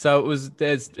 So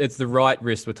it's the right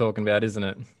wrist we're talking about, isn't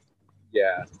it?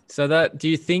 Yeah. So do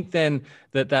you think then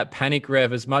that panic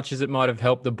rev, as much as it might have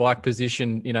helped the bike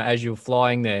position, as you were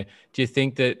flying there, do you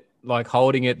think that like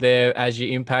holding it there as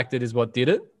you impacted is what did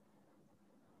it?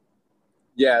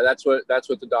 Yeah, that's what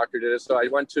the doctor did. So I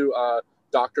went to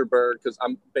Dr. Berg, because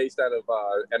I'm based out of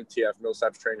MTF,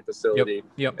 Millsaps Training Facility.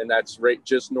 Yep. And that's right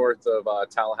just north of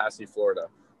Tallahassee, Florida.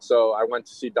 So I went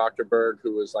to see Dr. Berg,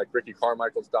 who was like Ricky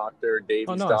Carmichael's doctor,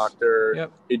 Davies' doctor.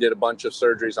 Yep. He did a bunch of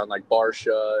surgeries on like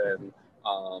Barsha, and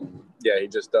he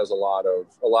just does a lot of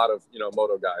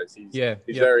moto guys.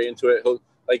 He's very into it.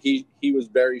 He was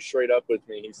very straight up with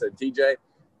me. He said, TJ,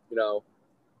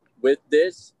 with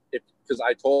this, because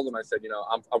I told him, I said,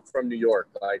 I'm from New York,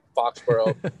 like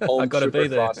Foxborough, home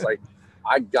Supercross, like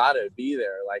I gotta be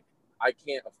there. Like I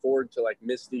can't afford to like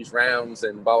miss these rounds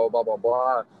and blah blah blah blah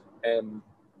blah. And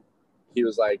he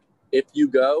was like, if you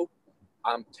go,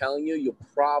 I'm telling you, you'll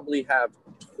probably have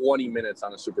 20 minutes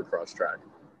on a Supercross track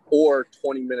or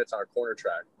 20 minutes on a corner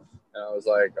track. And I was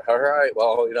like, all right,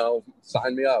 well,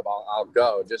 sign me up. I'll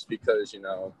go, just because,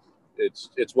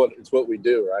 it's what we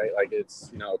do, right? Like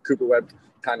Cooper Webb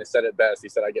kind of said it best. He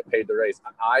said, I get paid to race.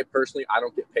 I personally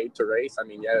don't get paid to race. I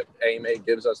mean, yeah, AMA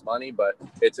gives us money, but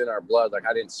it's in our blood. Like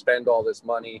I didn't spend all this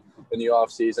money in the off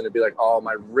season to be like, oh,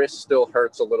 my wrist still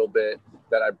hurts a little bit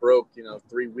that I broke,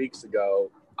 3 weeks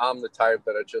ago. I'm the type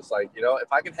that it's just like,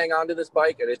 if I can hang on to this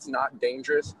bike and it's not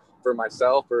dangerous for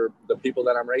myself or the people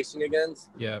that I'm racing against,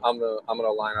 I'm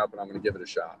gonna line up and I'm gonna give it a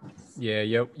shot. Yeah,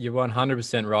 you're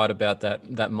 100% right about that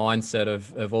mindset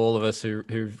of all of us who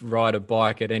ride a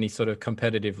bike at any sort of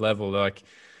competitive level. Like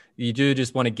you do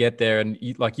just want to get there, and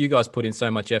you guys put in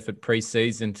so much effort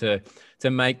pre-season to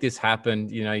make this happen.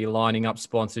 You're lining up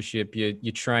sponsorship,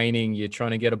 you're training, you're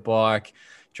trying to get a bike,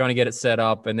 trying to get it set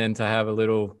up, and then to have a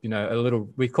little,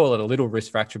 we call it a little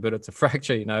wrist fracture, but it's a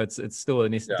fracture. It's still a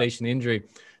decent injury.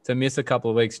 To miss a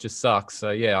couple of weeks just sucks. So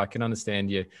yeah, I can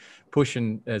understand you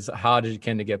pushing as hard as you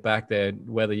can to get back there,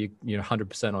 whether you're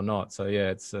 100% or not. So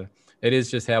yeah, it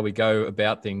is just how we go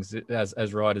about things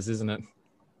as riders, isn't it?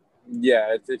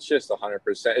 Yeah, it's just 100%.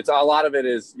 It's a lot of it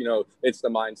is, it's the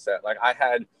mindset. Like I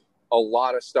had a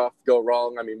lot of stuff go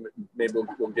wrong. I mean, maybe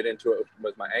we'll get into it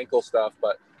with my ankle stuff,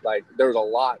 but like there was a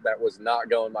lot that was not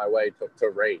going my way to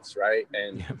race, right?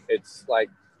 And it's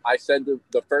like I said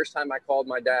the first time I called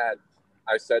my dad,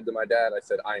 I said to my dad,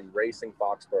 I'm racing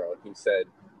Foxborough. He said,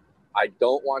 I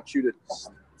don't want you to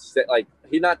say like,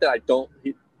 I don't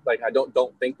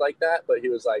think like that, but he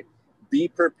was like, be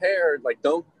prepared. Like,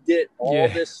 don't get all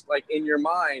this like in your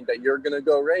mind that you're going to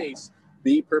go race.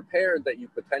 Be prepared that you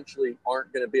potentially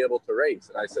aren't going to be able to race.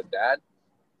 And I said, Dad,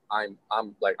 I'm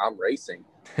racing.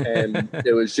 And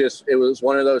it was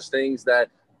one of those things that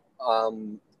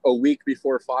a week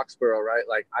before Foxborough, right?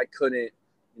 Like I couldn't,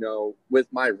 with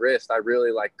my wrist, I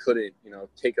really like couldn't,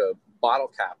 take a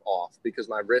bottle cap off because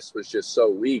my wrist was just so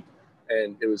weak.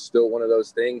 And it was still one of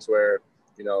those things where,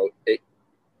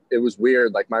 it was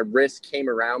weird. Like my wrist came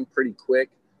around pretty quick,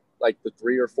 like the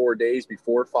 3 or 4 days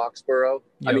before Foxborough.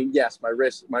 Yep. I mean, yes, my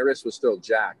wrist was still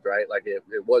jacked, right? Like it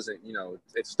wasn't, you know,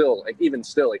 it's still like, even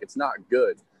still, like it's not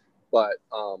good, but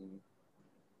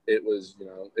it was, you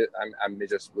know, I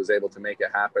just was able to make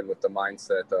it happen with the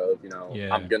mindset of, you know,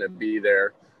 I'm going to be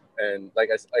there. And like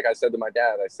I said to my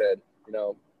dad, I said, you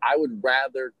know, I would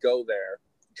rather go there,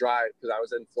 drive, because I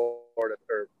was in Florida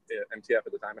or MTF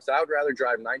at the time. I said, I would rather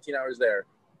drive 19 hours there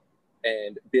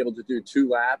and be able to do 2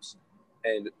 laps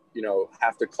and, you know,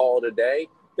 have to call it a day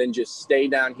than just stay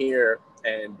down here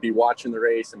and be watching the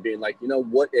race and being like, you know,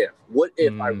 what if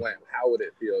I went, how would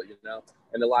it feel, you know?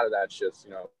 And a lot of that's just,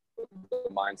 you know, the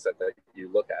mindset that you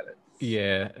look at it.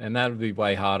 Yeah, and that would be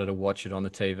way harder to watch it on the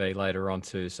TV later on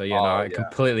too. So I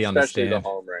completely Especially understand. the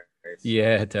home race.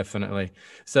 Yeah, definitely.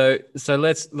 So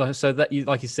that you,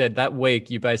 like you said, that week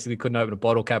you basically couldn't open a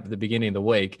bottle cap at the beginning of the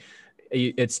week.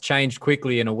 It's changed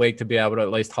quickly in a week to be able to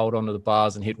at least hold on to the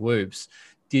bars and hit whoops.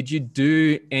 Did you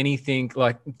do anything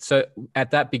like, so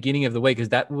at that beginning of the week, is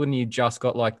that when you just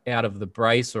got like out of the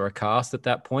brace or a cast at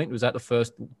that point? Was that the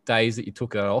first days that you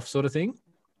took it off sort of thing?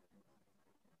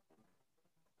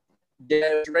 Yeah,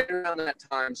 it was right around that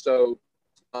time. So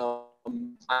I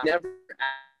never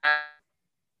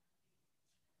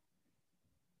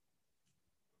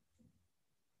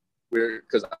weird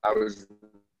because I was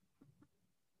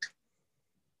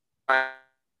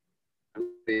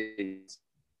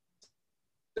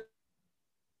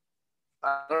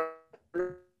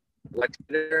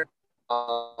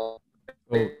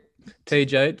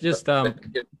TJ, just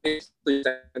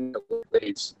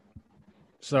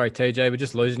sorry, TJ, we're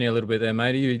just losing you a little bit there,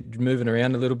 mate. Are you moving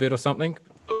around a little bit or something?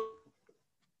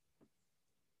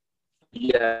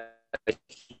 Yeah.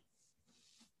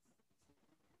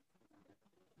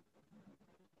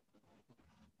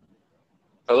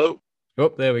 Hello?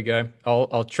 Oh, there we go.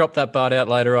 I'll chop that part out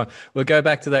later on. We'll go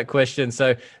back to that question.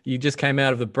 So you just came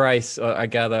out of the brace, I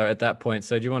gather, at that point.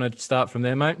 So do you want to start from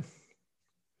there, mate?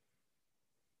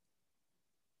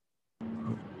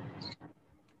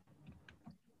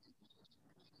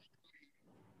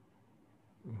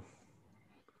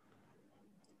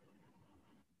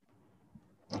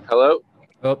 Hello?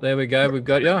 Oh, there we go. We've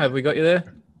got you. Have we got you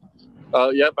there?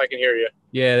 Yep, I can hear you.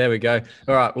 Yeah, there we go.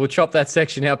 All right, we'll chop that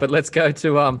section out, but let's go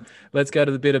to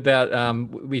the bit about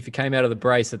if you came out of the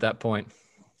brace at that point.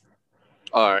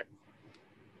 All right.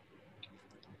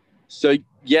 So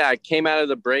yeah, I came out of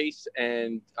the brace,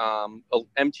 and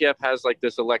MTF has like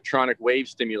this electronic wave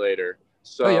stimulator.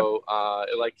 So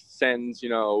it like sends, you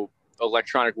know,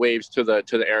 electronic waves to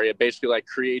the area, basically like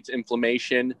creates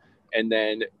inflammation, and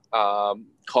then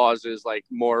causes like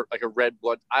more like a red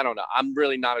blood. I don't know. I'm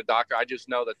really not a doctor. I just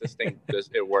know that this thing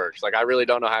it works. Like I really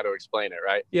don't know how to explain it,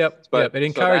 right? Yep. But it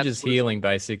encourages healing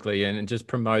basically, and it just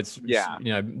promotes you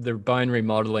know, the bone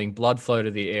remodeling, blood flow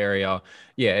to the area.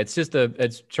 Yeah, it's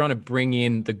trying to bring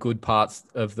in the good parts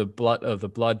of the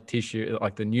blood tissue,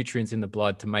 like the nutrients in the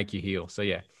blood, to make you heal. So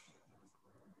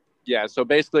yeah, so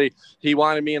basically he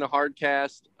wanted me in a hard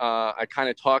cast. I kind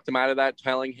of talked him out of that,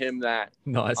 telling him that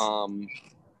nice.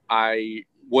 I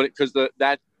wouldn't, because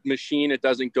that machine, it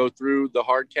doesn't go through the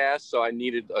hard cast, so I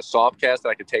needed a soft cast that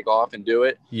I could take off and do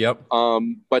it. Yep.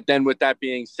 But then with that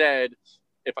being said,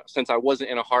 since I wasn't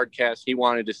in a hard cast, he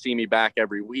wanted to see me back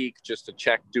every week just to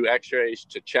do x-rays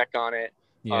to check on it.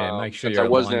 Yeah, make sure since I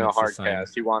wasn't in a hard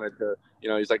cast, he wanted to, you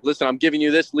know, he's like, listen, I'm giving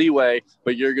you this leeway,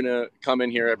 but you're gonna come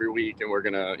in here every week and we're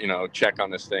gonna, you know, check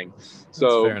on this thing.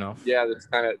 So fair enough. Yeah, that's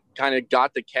kind of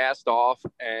got the cast off,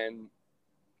 and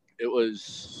it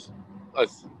was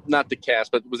not the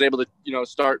cast, but was able to, you know,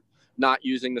 start not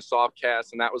using the soft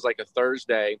cast, and that was like a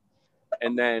Thursday.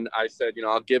 And then I said, you know,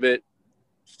 I'll give it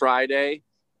Friday,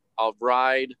 I'll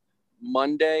ride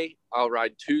Monday, I'll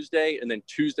ride Tuesday, and then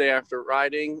Tuesday after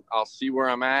riding, I'll see where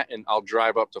I'm at, and I'll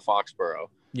drive up to Foxborough.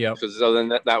 Yeah. Because so then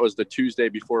that was the Tuesday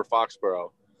before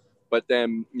Foxborough. But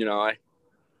then, you know, I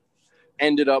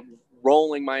ended up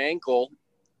rolling my ankle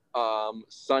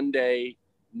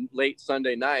late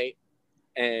Sunday night,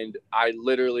 and I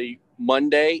literally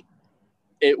Monday,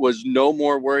 it was no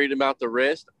more worried about the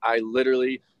wrist.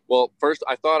 First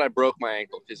I thought I broke my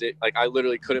ankle because I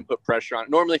literally couldn't put pressure on it.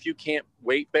 Normally, if you can't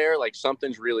weight bear, like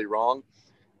something's really wrong.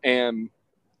 And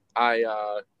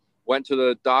I went to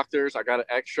the doctors. I got an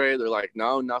x-ray. They're like,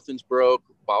 no, nothing's broke,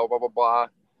 blah, blah, blah, blah.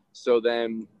 So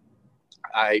then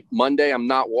Monday, I'm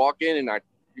not walking. And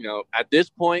you know, at this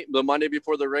point, the Monday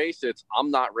before the race,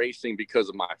 I'm not racing because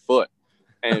of my foot.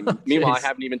 And meanwhile, I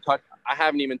haven't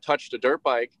even touched a dirt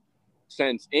bike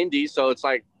since Indy. So it's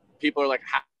like, people are like,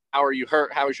 how are you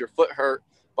hurt? How is your foot hurt?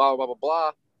 Blah, blah, blah,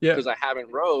 blah. Yeah. Because I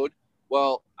haven't rode.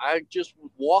 Well, I just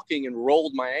walking and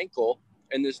rolled my ankle.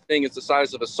 and this thing is the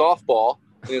size of a softball,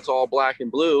 and it's all black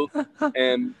and blue.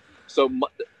 And so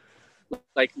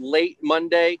like late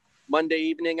Monday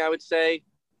evening, I would say,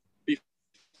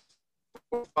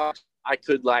 before Fox, I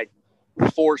could like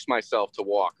force myself to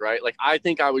walk, right? Like I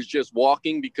think I was just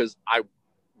walking because I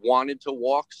wanted to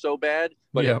walk so bad,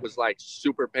 but it was like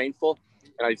super painful.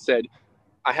 And I said,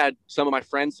 I had some of my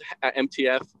friends at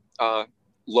MTF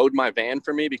load my van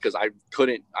for me because I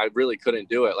really couldn't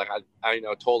do it. Like I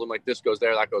told them like, this goes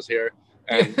there, that goes here.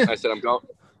 And I said,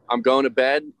 I'm going to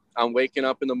bed. I'm waking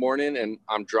up in the morning and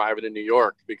I'm driving to New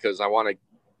York because I want to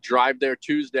drive there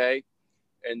Tuesday.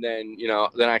 And then,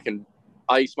 then I can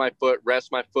ice my foot,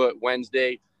 rest my foot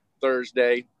Wednesday,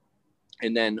 Thursday.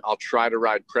 And then I'll try to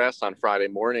ride press on Friday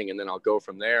morning, and then I'll go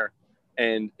from there.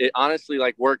 And it honestly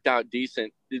like worked out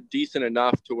decent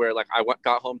enough to where like I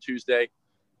got home Tuesday.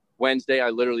 Wednesday, I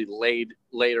literally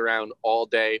laid around all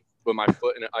day with my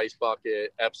foot in an ice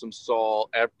bucket, Epsom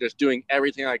salt, just doing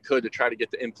everything I could to try to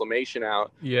get the inflammation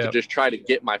out, to just try to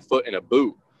get my foot in a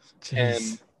boot. Jeez.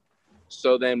 And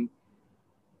so then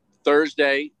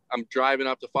Thursday, I'm driving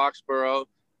up to Foxborough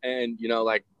and,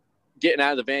 like getting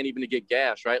out of the van even to get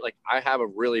gas, right? Like I have a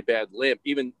really bad limp,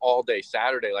 even all day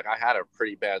Saturday. Like I had a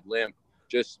pretty bad limp,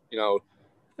 just,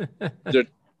 the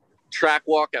track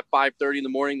walk at 5:30 in the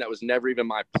morning. That was never even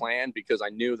my plan because I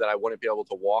knew that I wouldn't be able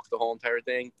to walk the whole entire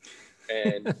thing.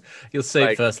 And you'll see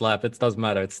like, first lap. It doesn't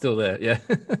matter. It's still there. Yeah.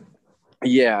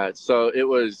 Yeah. So it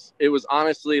was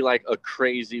honestly like a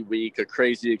crazy week, a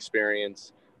crazy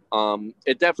experience.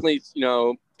 It definitely,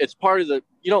 it's part of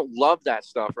you don't love that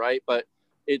stuff, right? But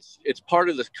it's part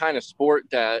of this kind of sport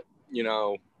that,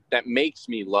 that makes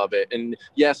me love it. And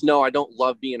yes, no, I don't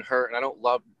love being hurt and I don't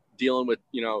love dealing with,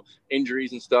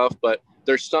 injuries and stuff, but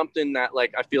there's something that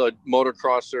like, I feel a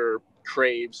motocrosser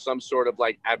craves, some sort of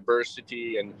like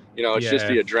adversity, and, it's just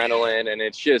the adrenaline, and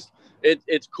it's just,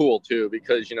 it's cool too,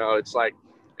 because, it's like,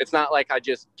 it's not like I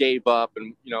just gave up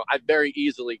and, I very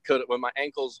easily could, when my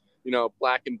ankle's,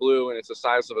 black and blue and it's the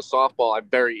size of a softball, I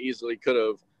very easily could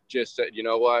have just said, you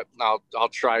know what, I'll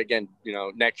try again,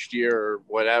 next year or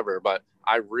whatever. But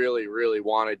I really, really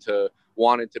wanted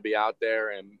to be out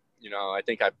there. And, I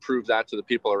think I proved that to the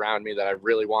people around me that I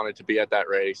really wanted to be at that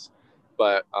race.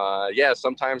 But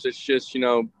sometimes it's just,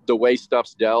 the way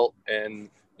stuff's dealt, and,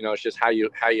 it's just how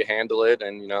you handle it.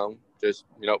 And,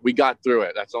 we got through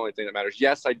it. That's the only thing that matters.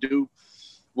 Yes, I do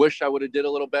wish I would have did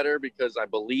a little better because I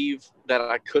believe that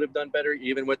I could have done better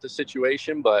even with the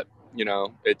situation. But,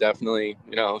 it definitely,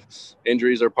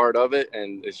 injuries are part of it.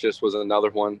 And it just was another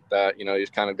one that, you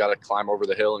just kind of got to climb over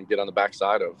the hill and get on the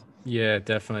backside of. Yeah,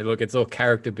 definitely. Look, it's all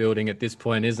character building at this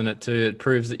point, isn't it? Too, it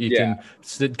proves that you can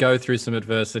go through some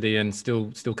adversity and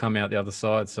still come out the other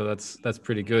side. So that's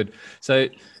pretty good. So,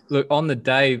 look, on the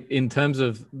day, in terms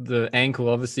of the ankle,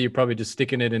 obviously you're probably just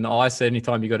sticking it in the ice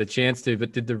anytime you got a chance to.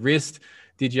 But did the wrist?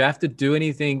 Did you have to do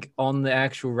anything on the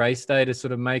actual race day to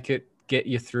sort of get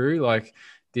you through? Like,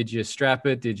 did you strap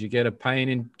it? Did you get a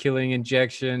pain-killing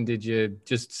injection? Did you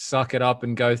just suck it up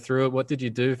and go through it? What did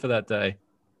you do for that day?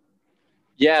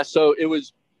 Yeah, so it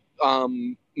was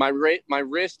my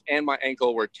wrist and my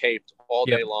ankle were taped all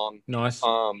day long. Nice.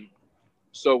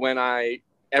 So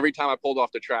every time I pulled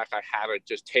off the track, I had to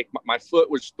just take my foot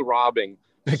was throbbing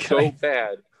so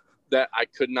bad that I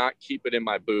could not keep it in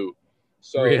my boot.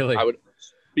 So really?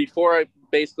 before I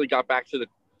basically got back to as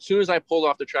soon as I pulled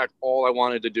off the track, all I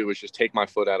wanted to do was just take my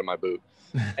foot out of my boot.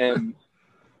 And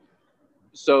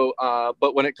so,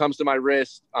 but when it comes to my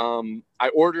wrist, I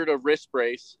ordered a wrist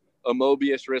brace, a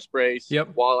Mobius wrist brace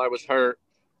while I was hurt.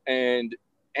 And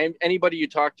anybody you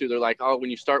talk to, they're like, oh, when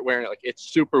you start wearing it, like it's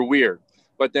super weird.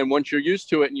 But then once you're used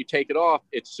to it and you take it off,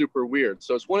 it's super weird.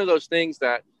 So it's one of those things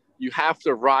that you have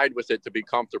to ride with it to be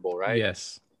comfortable, right?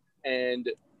 Yes. And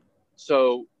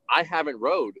so I haven't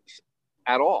rode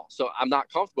at all. So I'm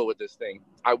not comfortable with this thing.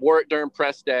 I wore it during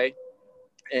press day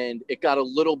and it got a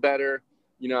little better,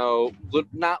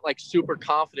 not like super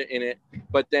confident in it.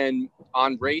 But then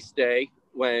on race day,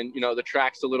 when, the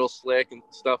track's a little slick and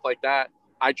stuff like that,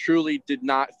 I truly did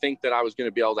not think that I was going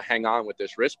to be able to hang on with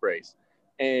this wrist brace.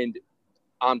 And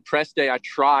on press day, I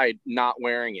tried not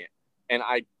wearing it. And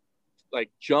I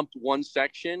jumped one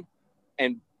section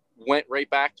and went right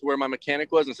back to where my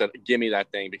mechanic was and said, give me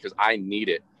that thing because I need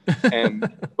it.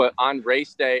 But on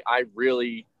race day, I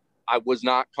was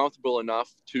not comfortable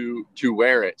enough to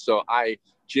wear it. So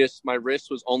my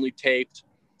wrist was only taped.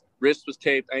 Wrist was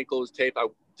taped, ankle was taped. I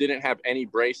didn't have any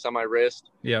brace on my wrist.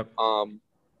 Yep.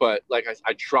 But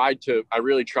I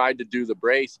really tried to do the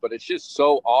brace, but it's just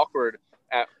so awkward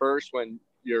at first when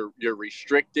you're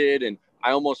restricted and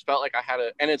I almost felt like I had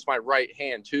and it's my right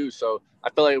hand too. So I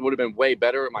felt like it would have been way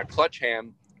better with my clutch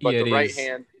hand, but Yeah, the it right is.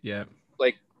 hand, Yeah.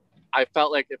 like I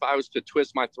felt like if I was to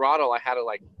twist my throttle, I had to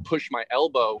like push my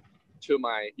elbow to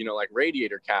my, like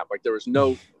radiator cap. Like there was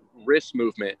no wrist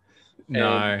movement. No,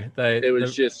 And it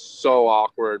was just so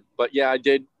awkward. But yeah, I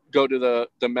did go to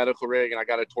the medical rig and I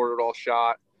got a Toradol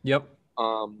shot. Yep.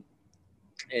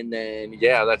 And then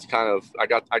that's kind of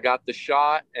I got the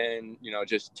shot and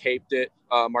just taped it.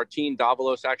 Martin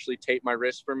Davalos actually taped my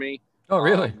wrist for me. Oh,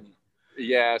 really?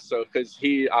 Yeah, so because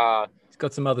he's got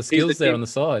some other skills there on the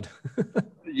side.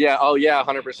 Yeah. Oh yeah,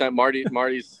 100%.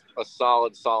 Marty's a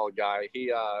solid guy.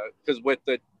 He because with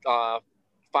the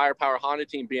Firepower Honda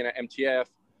team being at MTF,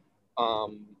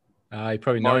 you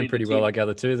probably know him pretty well, I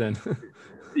gather too. Then.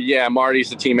 Yeah, Marty's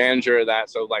the team manager of that.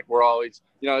 So like we're always,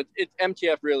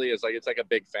 MTF really is like it's like a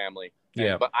big family.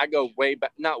 Yeah. But I go way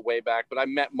back, not way back, but I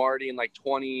met Marty in like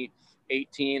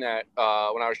 2018 at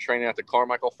when I was training at the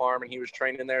Carmichael farm and he was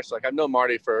training there. So like I've known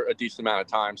Marty for a decent amount of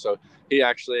time. So he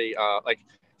actually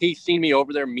he's seen me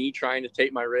over there, me trying to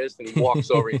tape my wrist, and he walks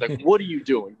over. He's like, "What are you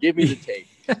doing? Give me the tape."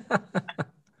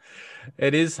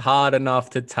 It is hard enough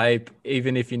to tape,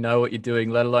 even if you know what you're doing,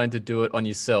 let alone to do it on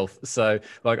yourself. So,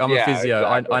 like, I'm a physio.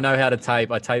 Exactly. I know how to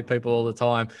tape. I tape people all the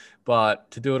time, but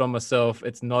to do it on myself,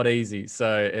 it's not easy.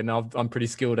 So, and I'm pretty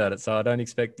skilled at it. So I don't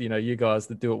expect, you guys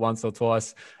to do it once or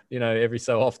twice, every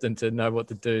so often to know what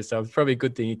to do. So it's probably a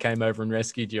good thing he came over and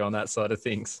rescued you on that side of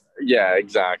things. Yeah,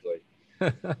 exactly.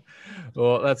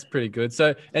 Well, that's pretty good.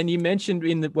 So, and you mentioned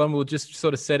when we were just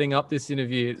sort of setting up this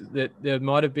interview that there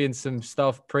might have been some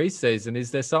stuff pre-season. Is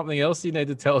there something else you need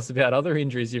to tell us about other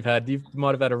injuries you've had? You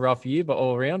might have had a rough year, but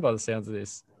all around by the sounds of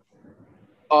this.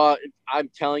 I'm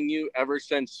telling you, ever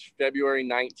since February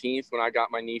 19th, when I got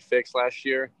my knee fixed last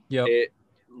year, it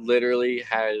literally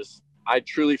has, I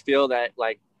truly feel that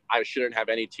like I shouldn't have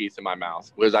any teeth in my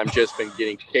mouth because I've just been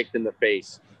getting kicked in the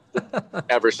face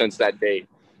ever since that date.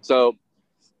 So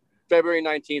February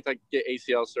 19th, I get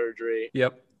ACL surgery.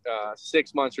 Yep.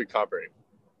 6 months recovery.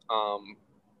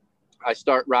 I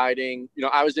start riding.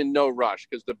 I was in no rush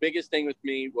because the biggest thing with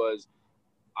me was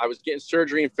I was getting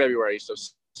surgery in February. So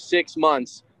 6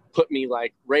 months put me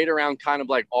like right around kind of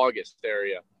like August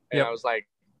area. And I was like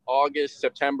August,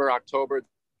 September, October.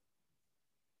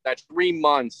 That's 3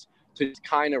 months to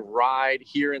kind of ride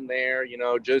here and there,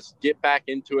 just get back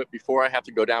into it before I have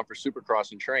to go down for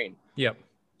Supercross and train. Yep.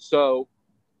 So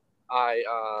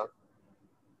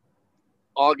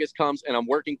August comes and I'm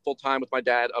working full time with my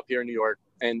dad up here in New York.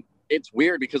 And it's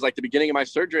weird because like the beginning of my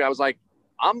surgery, I was like,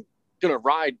 I'm going to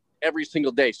ride every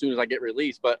single day as soon as I get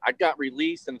released. But I got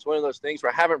released and it's one of those things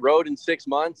where I haven't rode in 6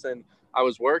 months and I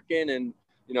was working and,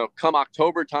 come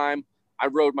October time, I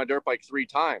rode my dirt bike 3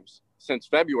 times since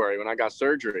February when I got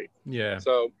surgery. Yeah.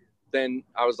 So then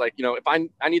I was like, if I'm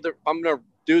going to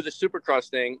do the Supercross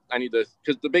thing, I need to,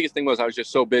 because the biggest thing was I was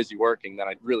just so busy working that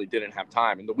I really didn't have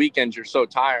time. And the weekends you're so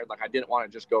tired, like I didn't want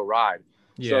to just go ride.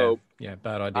 Yeah. So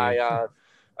bad idea.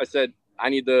 I said, I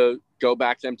need to go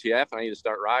back to MTF and I need to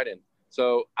start riding.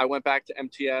 So I went back to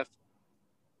MTF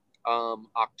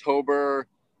October,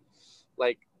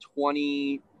 like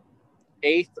 28th,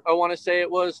 I want to say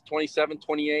it was 27th,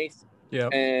 28th. Yeah.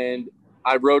 And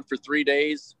I rode for 3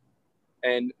 days.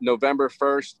 And November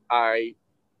 1st, I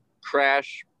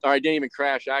crash, or I didn't even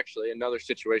crash, actually, another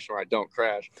situation where I don't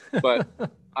crash, but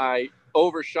I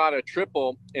overshot a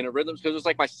triple in a rhythm because it was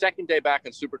like my second day back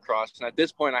in Supercross. And at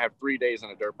this point I have 3 days on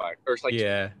a dirt bike, or it's like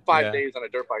 5 days on a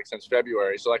dirt bike since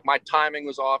February. So like my timing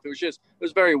was off. It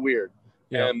was very weird.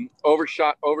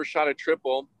 Overshot a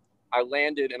triple. I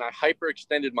landed and I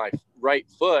hyperextended my right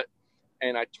foot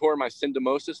and I tore my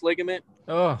syndesmosis ligament.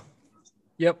 Oh,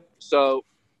 yep. So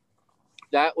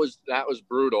that was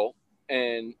brutal.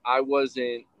 And I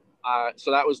wasn't,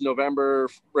 so that was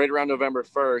right around November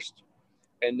 1st.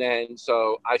 And then,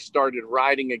 so I started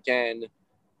riding again,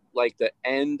 like the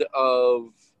end of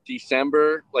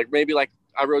December, like maybe like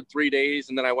I rode 3 days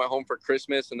and then I went home for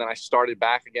Christmas and then I started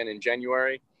back again in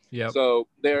January. Yeah. So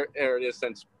there it is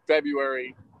since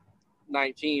February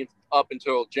 19th up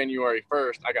until January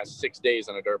 1st, I got 6 days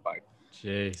on a dirt bike.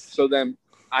 Jeez. So then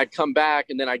I come back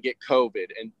and then I get COVID.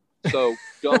 And so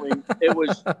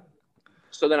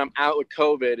so then I'm out with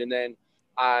COVID and then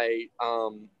I,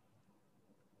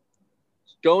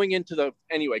 going into the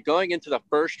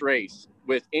first race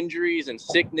with injuries and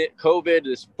sickness, COVID,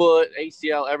 this foot,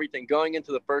 ACL, everything, going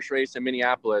into the first race in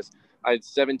Minneapolis, I had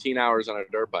 17 hours on a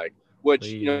dirt bike, which,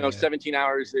 17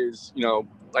 hours is,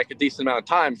 like a decent amount of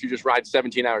time if you just ride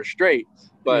 17 hours straight.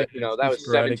 But, that was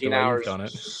 17 hours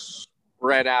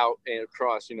spread out and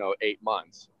across, 8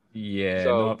 months. Yeah,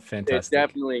 so not fantastic. It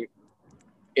definitely,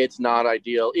 it's not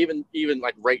ideal. Even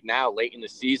like right now, late in the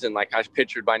season, like I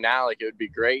pictured by now, like it would be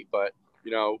great, but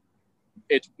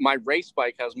it's my race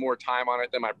bike has more time on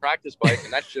it than my practice bike,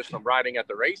 and that's just from riding at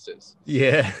the races.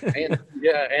 Yeah.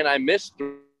 and I missed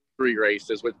 3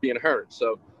 races with being hurt.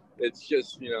 So it's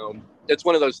just, it's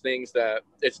one of those things that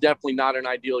it's definitely not an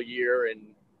ideal year. And,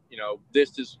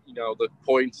 this is, the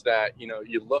points that,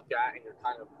 you look at and you're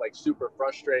kind of like super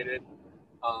frustrated.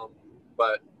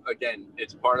 But again,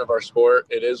 it's part of our sport.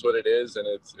 It is what it is. And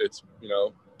it's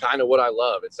kind of what I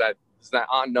love. It's that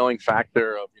unknowing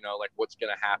factor of, like what's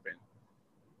going to happen.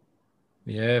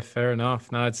 Yeah, fair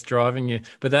enough. No, it's driving you,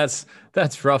 but that's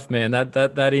rough, man.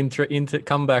 That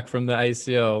come back from the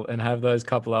ACL and have those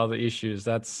couple other issues.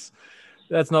 That's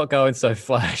not going so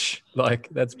flash. Like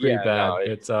that's pretty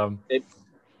bad. No,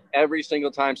 every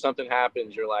single time something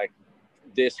happens, you're like,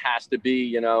 this has to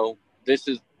be, this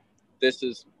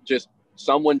is just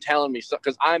someone telling me so,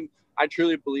 because I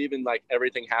truly believe in like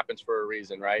everything happens for a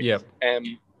reason, right? Yep. And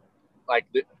like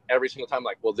every single time,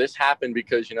 like, well, this happened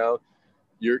because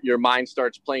your mind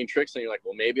starts playing tricks, and you're like,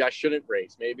 well, maybe I shouldn't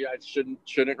race, maybe I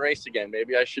shouldn't race again,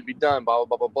 maybe I should be done, blah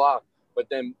blah blah blah blah. But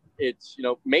then it's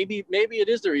maybe it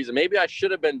is the reason. Maybe I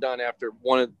should have been done after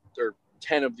 1 or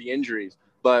 10 of the injuries,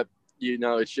 but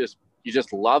it's just you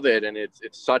just love it, and it's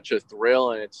such a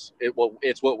thrill, and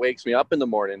it's what wakes me up in the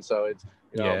morning. So it's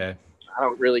yeah. I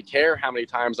don't really care how many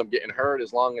times I'm getting hurt,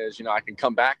 as long as I can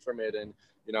come back from it and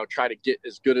try to get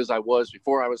as good as I was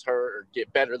before I was hurt, or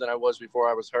get better than I was before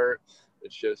I was hurt.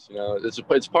 It's just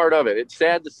it's part of it. It's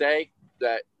sad to say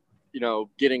that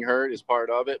getting hurt is part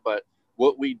of it, but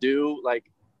what we do,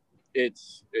 like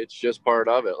it's just part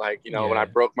of it. Like when I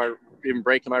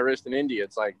breaking my wrist in Indy,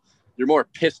 it's like you're more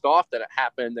pissed off that it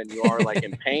happened than you are like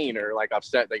in pain or like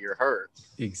upset that you're hurt.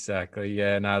 Exactly.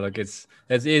 Yeah. No, look, it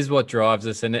is what drives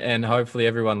us, and hopefully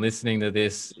everyone listening to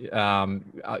this,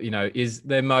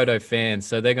 they're moto fans,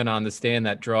 so they're going to understand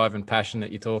that drive and passion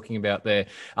that you're talking about there.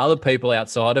 Other people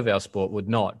outside of our sport would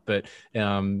not, but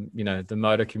the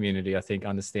moto community, I think,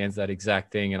 understands that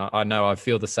exact thing, and I know I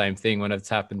feel the same thing when it's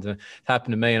happened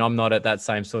to me, and I'm not at that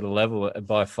same sort of level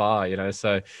by far.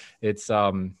 So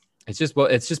it's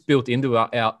just built into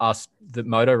us, the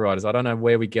moto riders. I don't know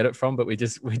where we get it from, but we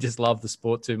just love the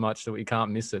sport too much that we can't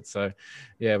miss it. So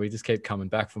yeah, we just keep coming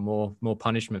back for more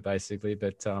punishment, basically.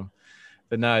 But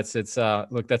no, it's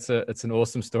look, it's an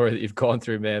awesome story that you've gone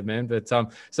through, man. But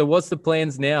so what's the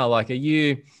plans now? Like,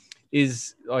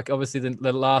 is obviously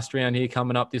the last round here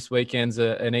coming up this weekend's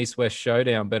an East-West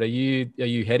showdown, but are you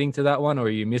heading to that one, or are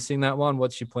you missing that one?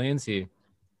 What's your plans here?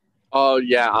 Oh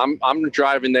yeah, I'm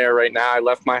driving there right now. I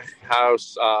left my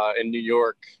house in New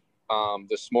York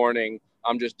this morning.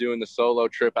 I'm just doing the solo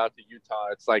trip out to Utah.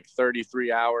 It's like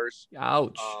 33 hours.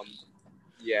 Ouch.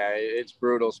 Yeah, it's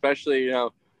brutal, especially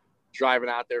driving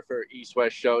out there for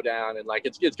East-West showdown, and like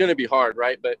it's going to be hard,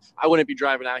 right? But I wouldn't be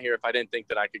driving out here if I didn't think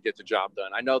that I could get the job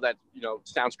done. I know that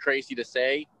sounds crazy to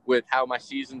say with how my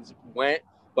seasons went,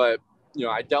 but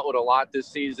I dealt with a lot this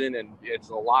season, and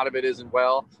a lot of it isn't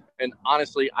well. And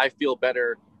honestly, I feel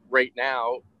better right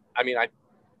now. I mean, I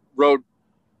rode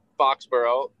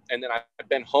Foxborough, and then I've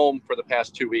been home for the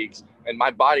past 2 weeks, and my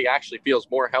body actually feels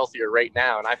more healthier right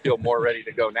now, and I feel more ready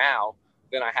to go now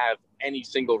than I have any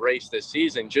single race this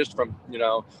season, just from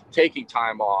taking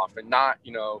time off and not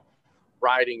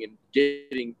riding and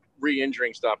getting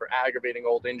re-injuring stuff or aggravating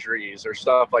old injuries or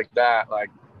stuff like that.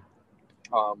 Like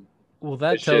well,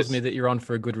 that tells me that you're on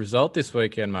for a good result this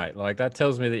weekend, mate. Like that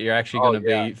tells me that you're actually going to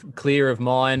be clear of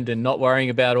mind and not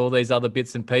worrying about all these other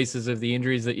bits and pieces of the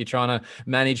injuries that you're trying to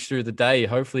manage through the day.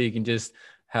 Hopefully you can just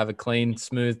have a clean,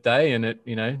 smooth day, and it,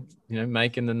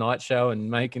 making the night show and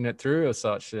making it through or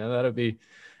such.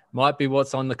 Might be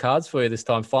what's on the cards for you this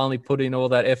time. Finally put in all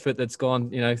that effort that's gone,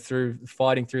 through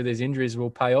fighting through these injuries will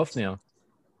pay off now.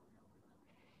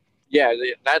 Yeah,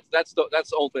 that's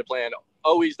the ultimate plan.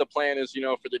 Always the plan is,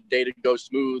 for the day to go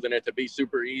smooth and it to be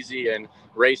super easy, and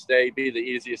race day be the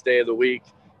easiest day of the week.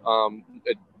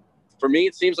 For me,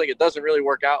 it seems like it doesn't really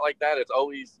work out like that. It's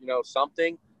always,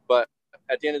 something, but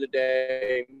at the end of the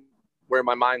day, where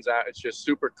my mind's at, it's just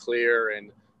super clear.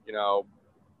 And,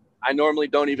 I normally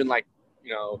don't even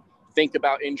think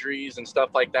about injuries and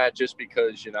stuff like that, just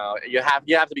because, you have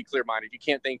to be clear-minded. You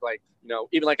can't think like,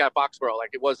 even like at Foxborough, like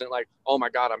it wasn't like, oh my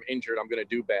God, I'm injured, I'm going to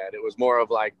do bad. It was more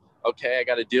of like, okay, I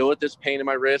got to deal with this pain in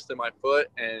my wrist and my foot.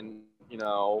 And,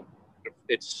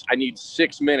 I need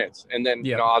 6 minutes, and then,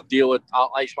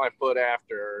 I'll ice my foot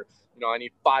after, I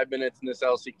need 5 minutes in this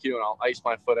LCQ and I'll ice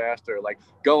my foot after. Like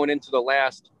going into the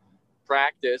last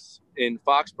practice in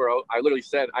Foxborough, I literally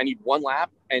said, I need 1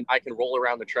 lap and I can roll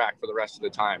around the track for the rest of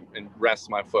the time and rest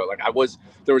my foot. Like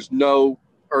there was no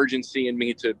urgency in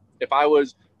me to, if I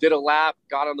did a lap,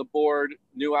 got on the board,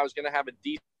 knew I was going to have a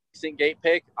decent gate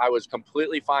pick, I was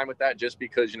completely fine with that, just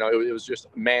because, it was just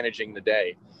managing the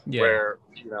day. Yeah. Where,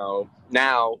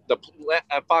 now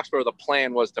at Foxborough, the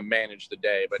plan was to manage the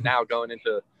day, but now going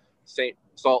into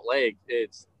Salt Lake,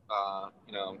 it's,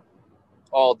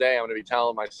 all day I'm going to be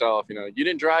telling myself, you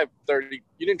didn't drive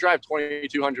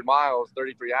 2,200 miles,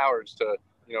 33 hours to,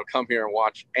 come here and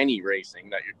watch any racing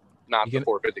that you're not the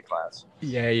 450 class.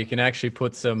 Yeah, you can actually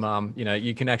put some,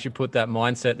 you can actually put that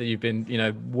mindset that you've been,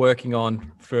 working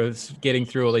on for getting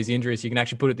through all these injuries. You can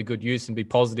actually put it to good use and be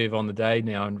positive on the day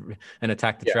now and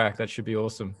attack the track. That should be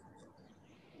awesome.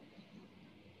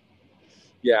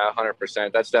 Yeah,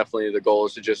 100%. That's definitely the goal,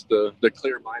 is to just the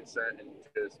clear mindset and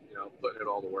just, putting it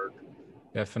all to work.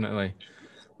 Definitely.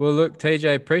 Well, look,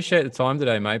 TJ, appreciate the time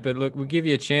today, mate. But look, we'll give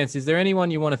you a chance. Is there anyone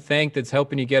you want to thank that's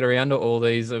helping you get around to all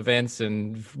these events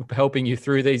and helping you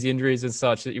through these injuries and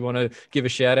such that you want to give a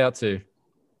shout out to?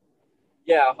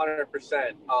 Yeah,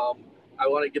 100%. I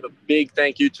want to give a big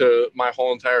thank you to my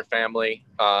whole entire family.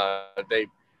 They,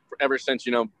 ever since,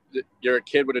 you're a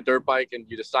kid with a dirt bike and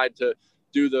you decide to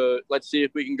do let's see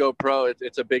if we can go pro,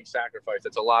 it's a big sacrifice.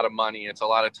 It's a lot of money. It's a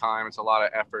lot of time. It's a lot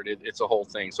of effort. It's a whole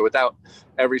thing. So without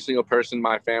every single person in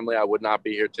my family, I would not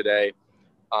be here today.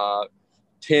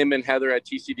 Tim and Heather at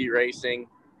TCD Racing,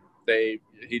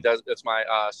 that's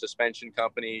my suspension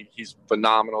company. He's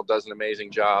phenomenal, does an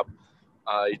amazing job.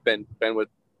 He's been with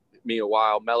me a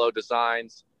while. Mellow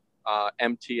Designs,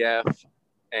 MTF,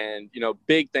 and,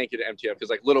 big thank you to MTF, because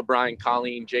like little Brian,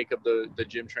 Colleen, Jacob, the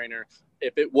gym trainer,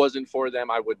 if it wasn't for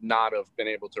them, I would not have been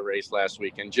able to race last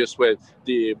week. And just with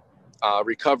the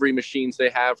recovery machines they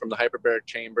have, from the hyperbaric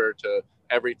chamber to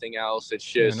everything else, it's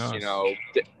just, nice.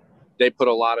 They put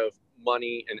a lot of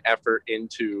money and effort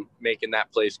into making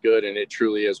that place good. And it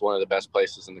truly is one of the best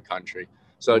places in the country.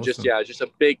 So awesome. just a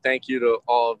big thank you to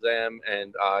all of them,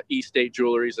 and East State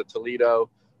Jewelries of Toledo,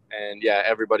 and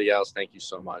everybody else. Thank you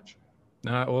so much.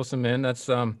 No, awesome, man. That's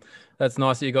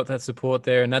nice that you got that support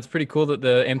there, and that's pretty cool that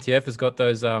the MTF has got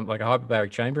those like a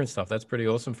hyperbaric chamber and stuff. That's pretty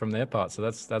awesome from their part. So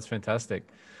that's fantastic.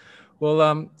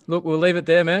 Well, look, we'll leave it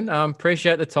there, man.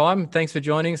 Appreciate the time. Thanks for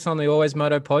joining us on the Always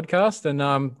Moto podcast,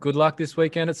 and good luck this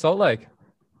weekend at Salt Lake.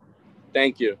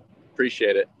 Thank you.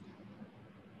 Appreciate it.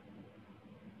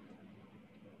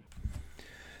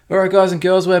 All right, guys and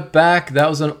girls, we're back. That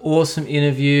was an awesome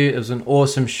interview. It was an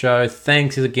awesome show.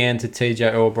 Thanks again to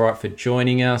TJ Albright for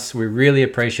joining us. We really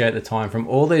appreciate the time from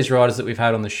all these riders that we've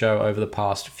had on the show over the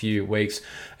past few weeks,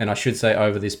 and I should say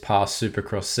over this past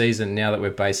Supercross season, now that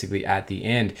we're basically at the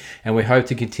end. And we hope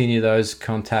to continue those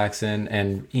contacts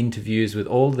and interviews with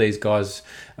all of these guys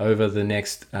over the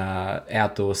next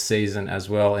outdoor season as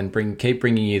well, and keep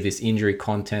bringing you this injury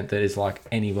content that is like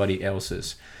anybody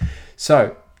else's.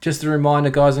 So, just a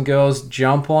reminder, guys and girls,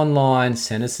 jump online,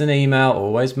 send us an email,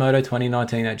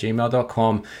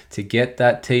 alwaysmoto2019@gmail.com, to get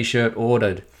that t-shirt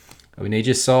ordered. We need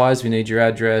your size, we need your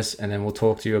address, and then we'll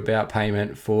talk to you about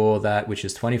payment for that, which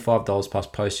is $25 plus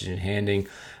postage and handing.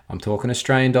 I'm talking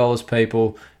Australian dollars,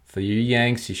 people. For you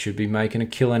Yanks, you should be making a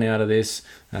killing out of this,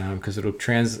 because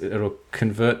it'll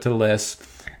convert to less.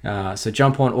 So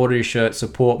jump on, order your shirt,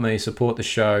 support me, support the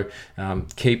show,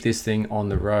 keep this thing on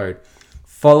the road.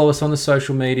 Follow us on the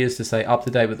social medias to stay up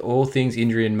to date with all things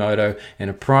injury and moto. And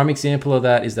a prime example of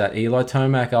that is that Eli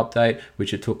Tomac update,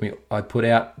 which I put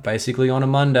out basically on a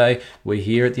Monday. We're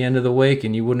here at the end of the week,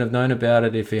 and you wouldn't have known about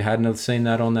it if you hadn't have seen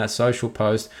that on that social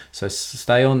post. So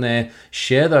stay on there,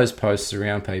 share those posts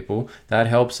around, people. That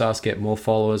helps us get more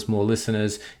followers, more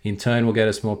listeners. In turn, will get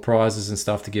us more prizes and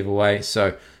stuff to give away.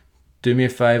 So do me a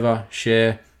favor,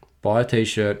 share, buy a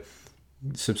t-shirt,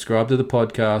 subscribe to the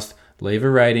podcast, leave a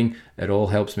rating. It all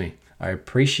helps me. I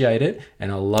appreciate it,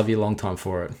 and I'll love you long time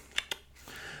for it.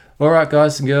 All right,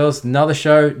 guys and girls, another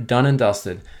show done and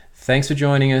dusted. Thanks for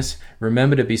joining us.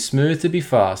 Remember to be smooth to be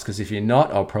fast, because if you're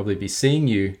not, I'll probably be seeing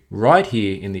you right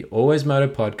here in the Always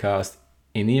Moto podcast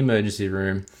in the emergency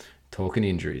room talking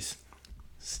injuries.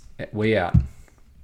 We out.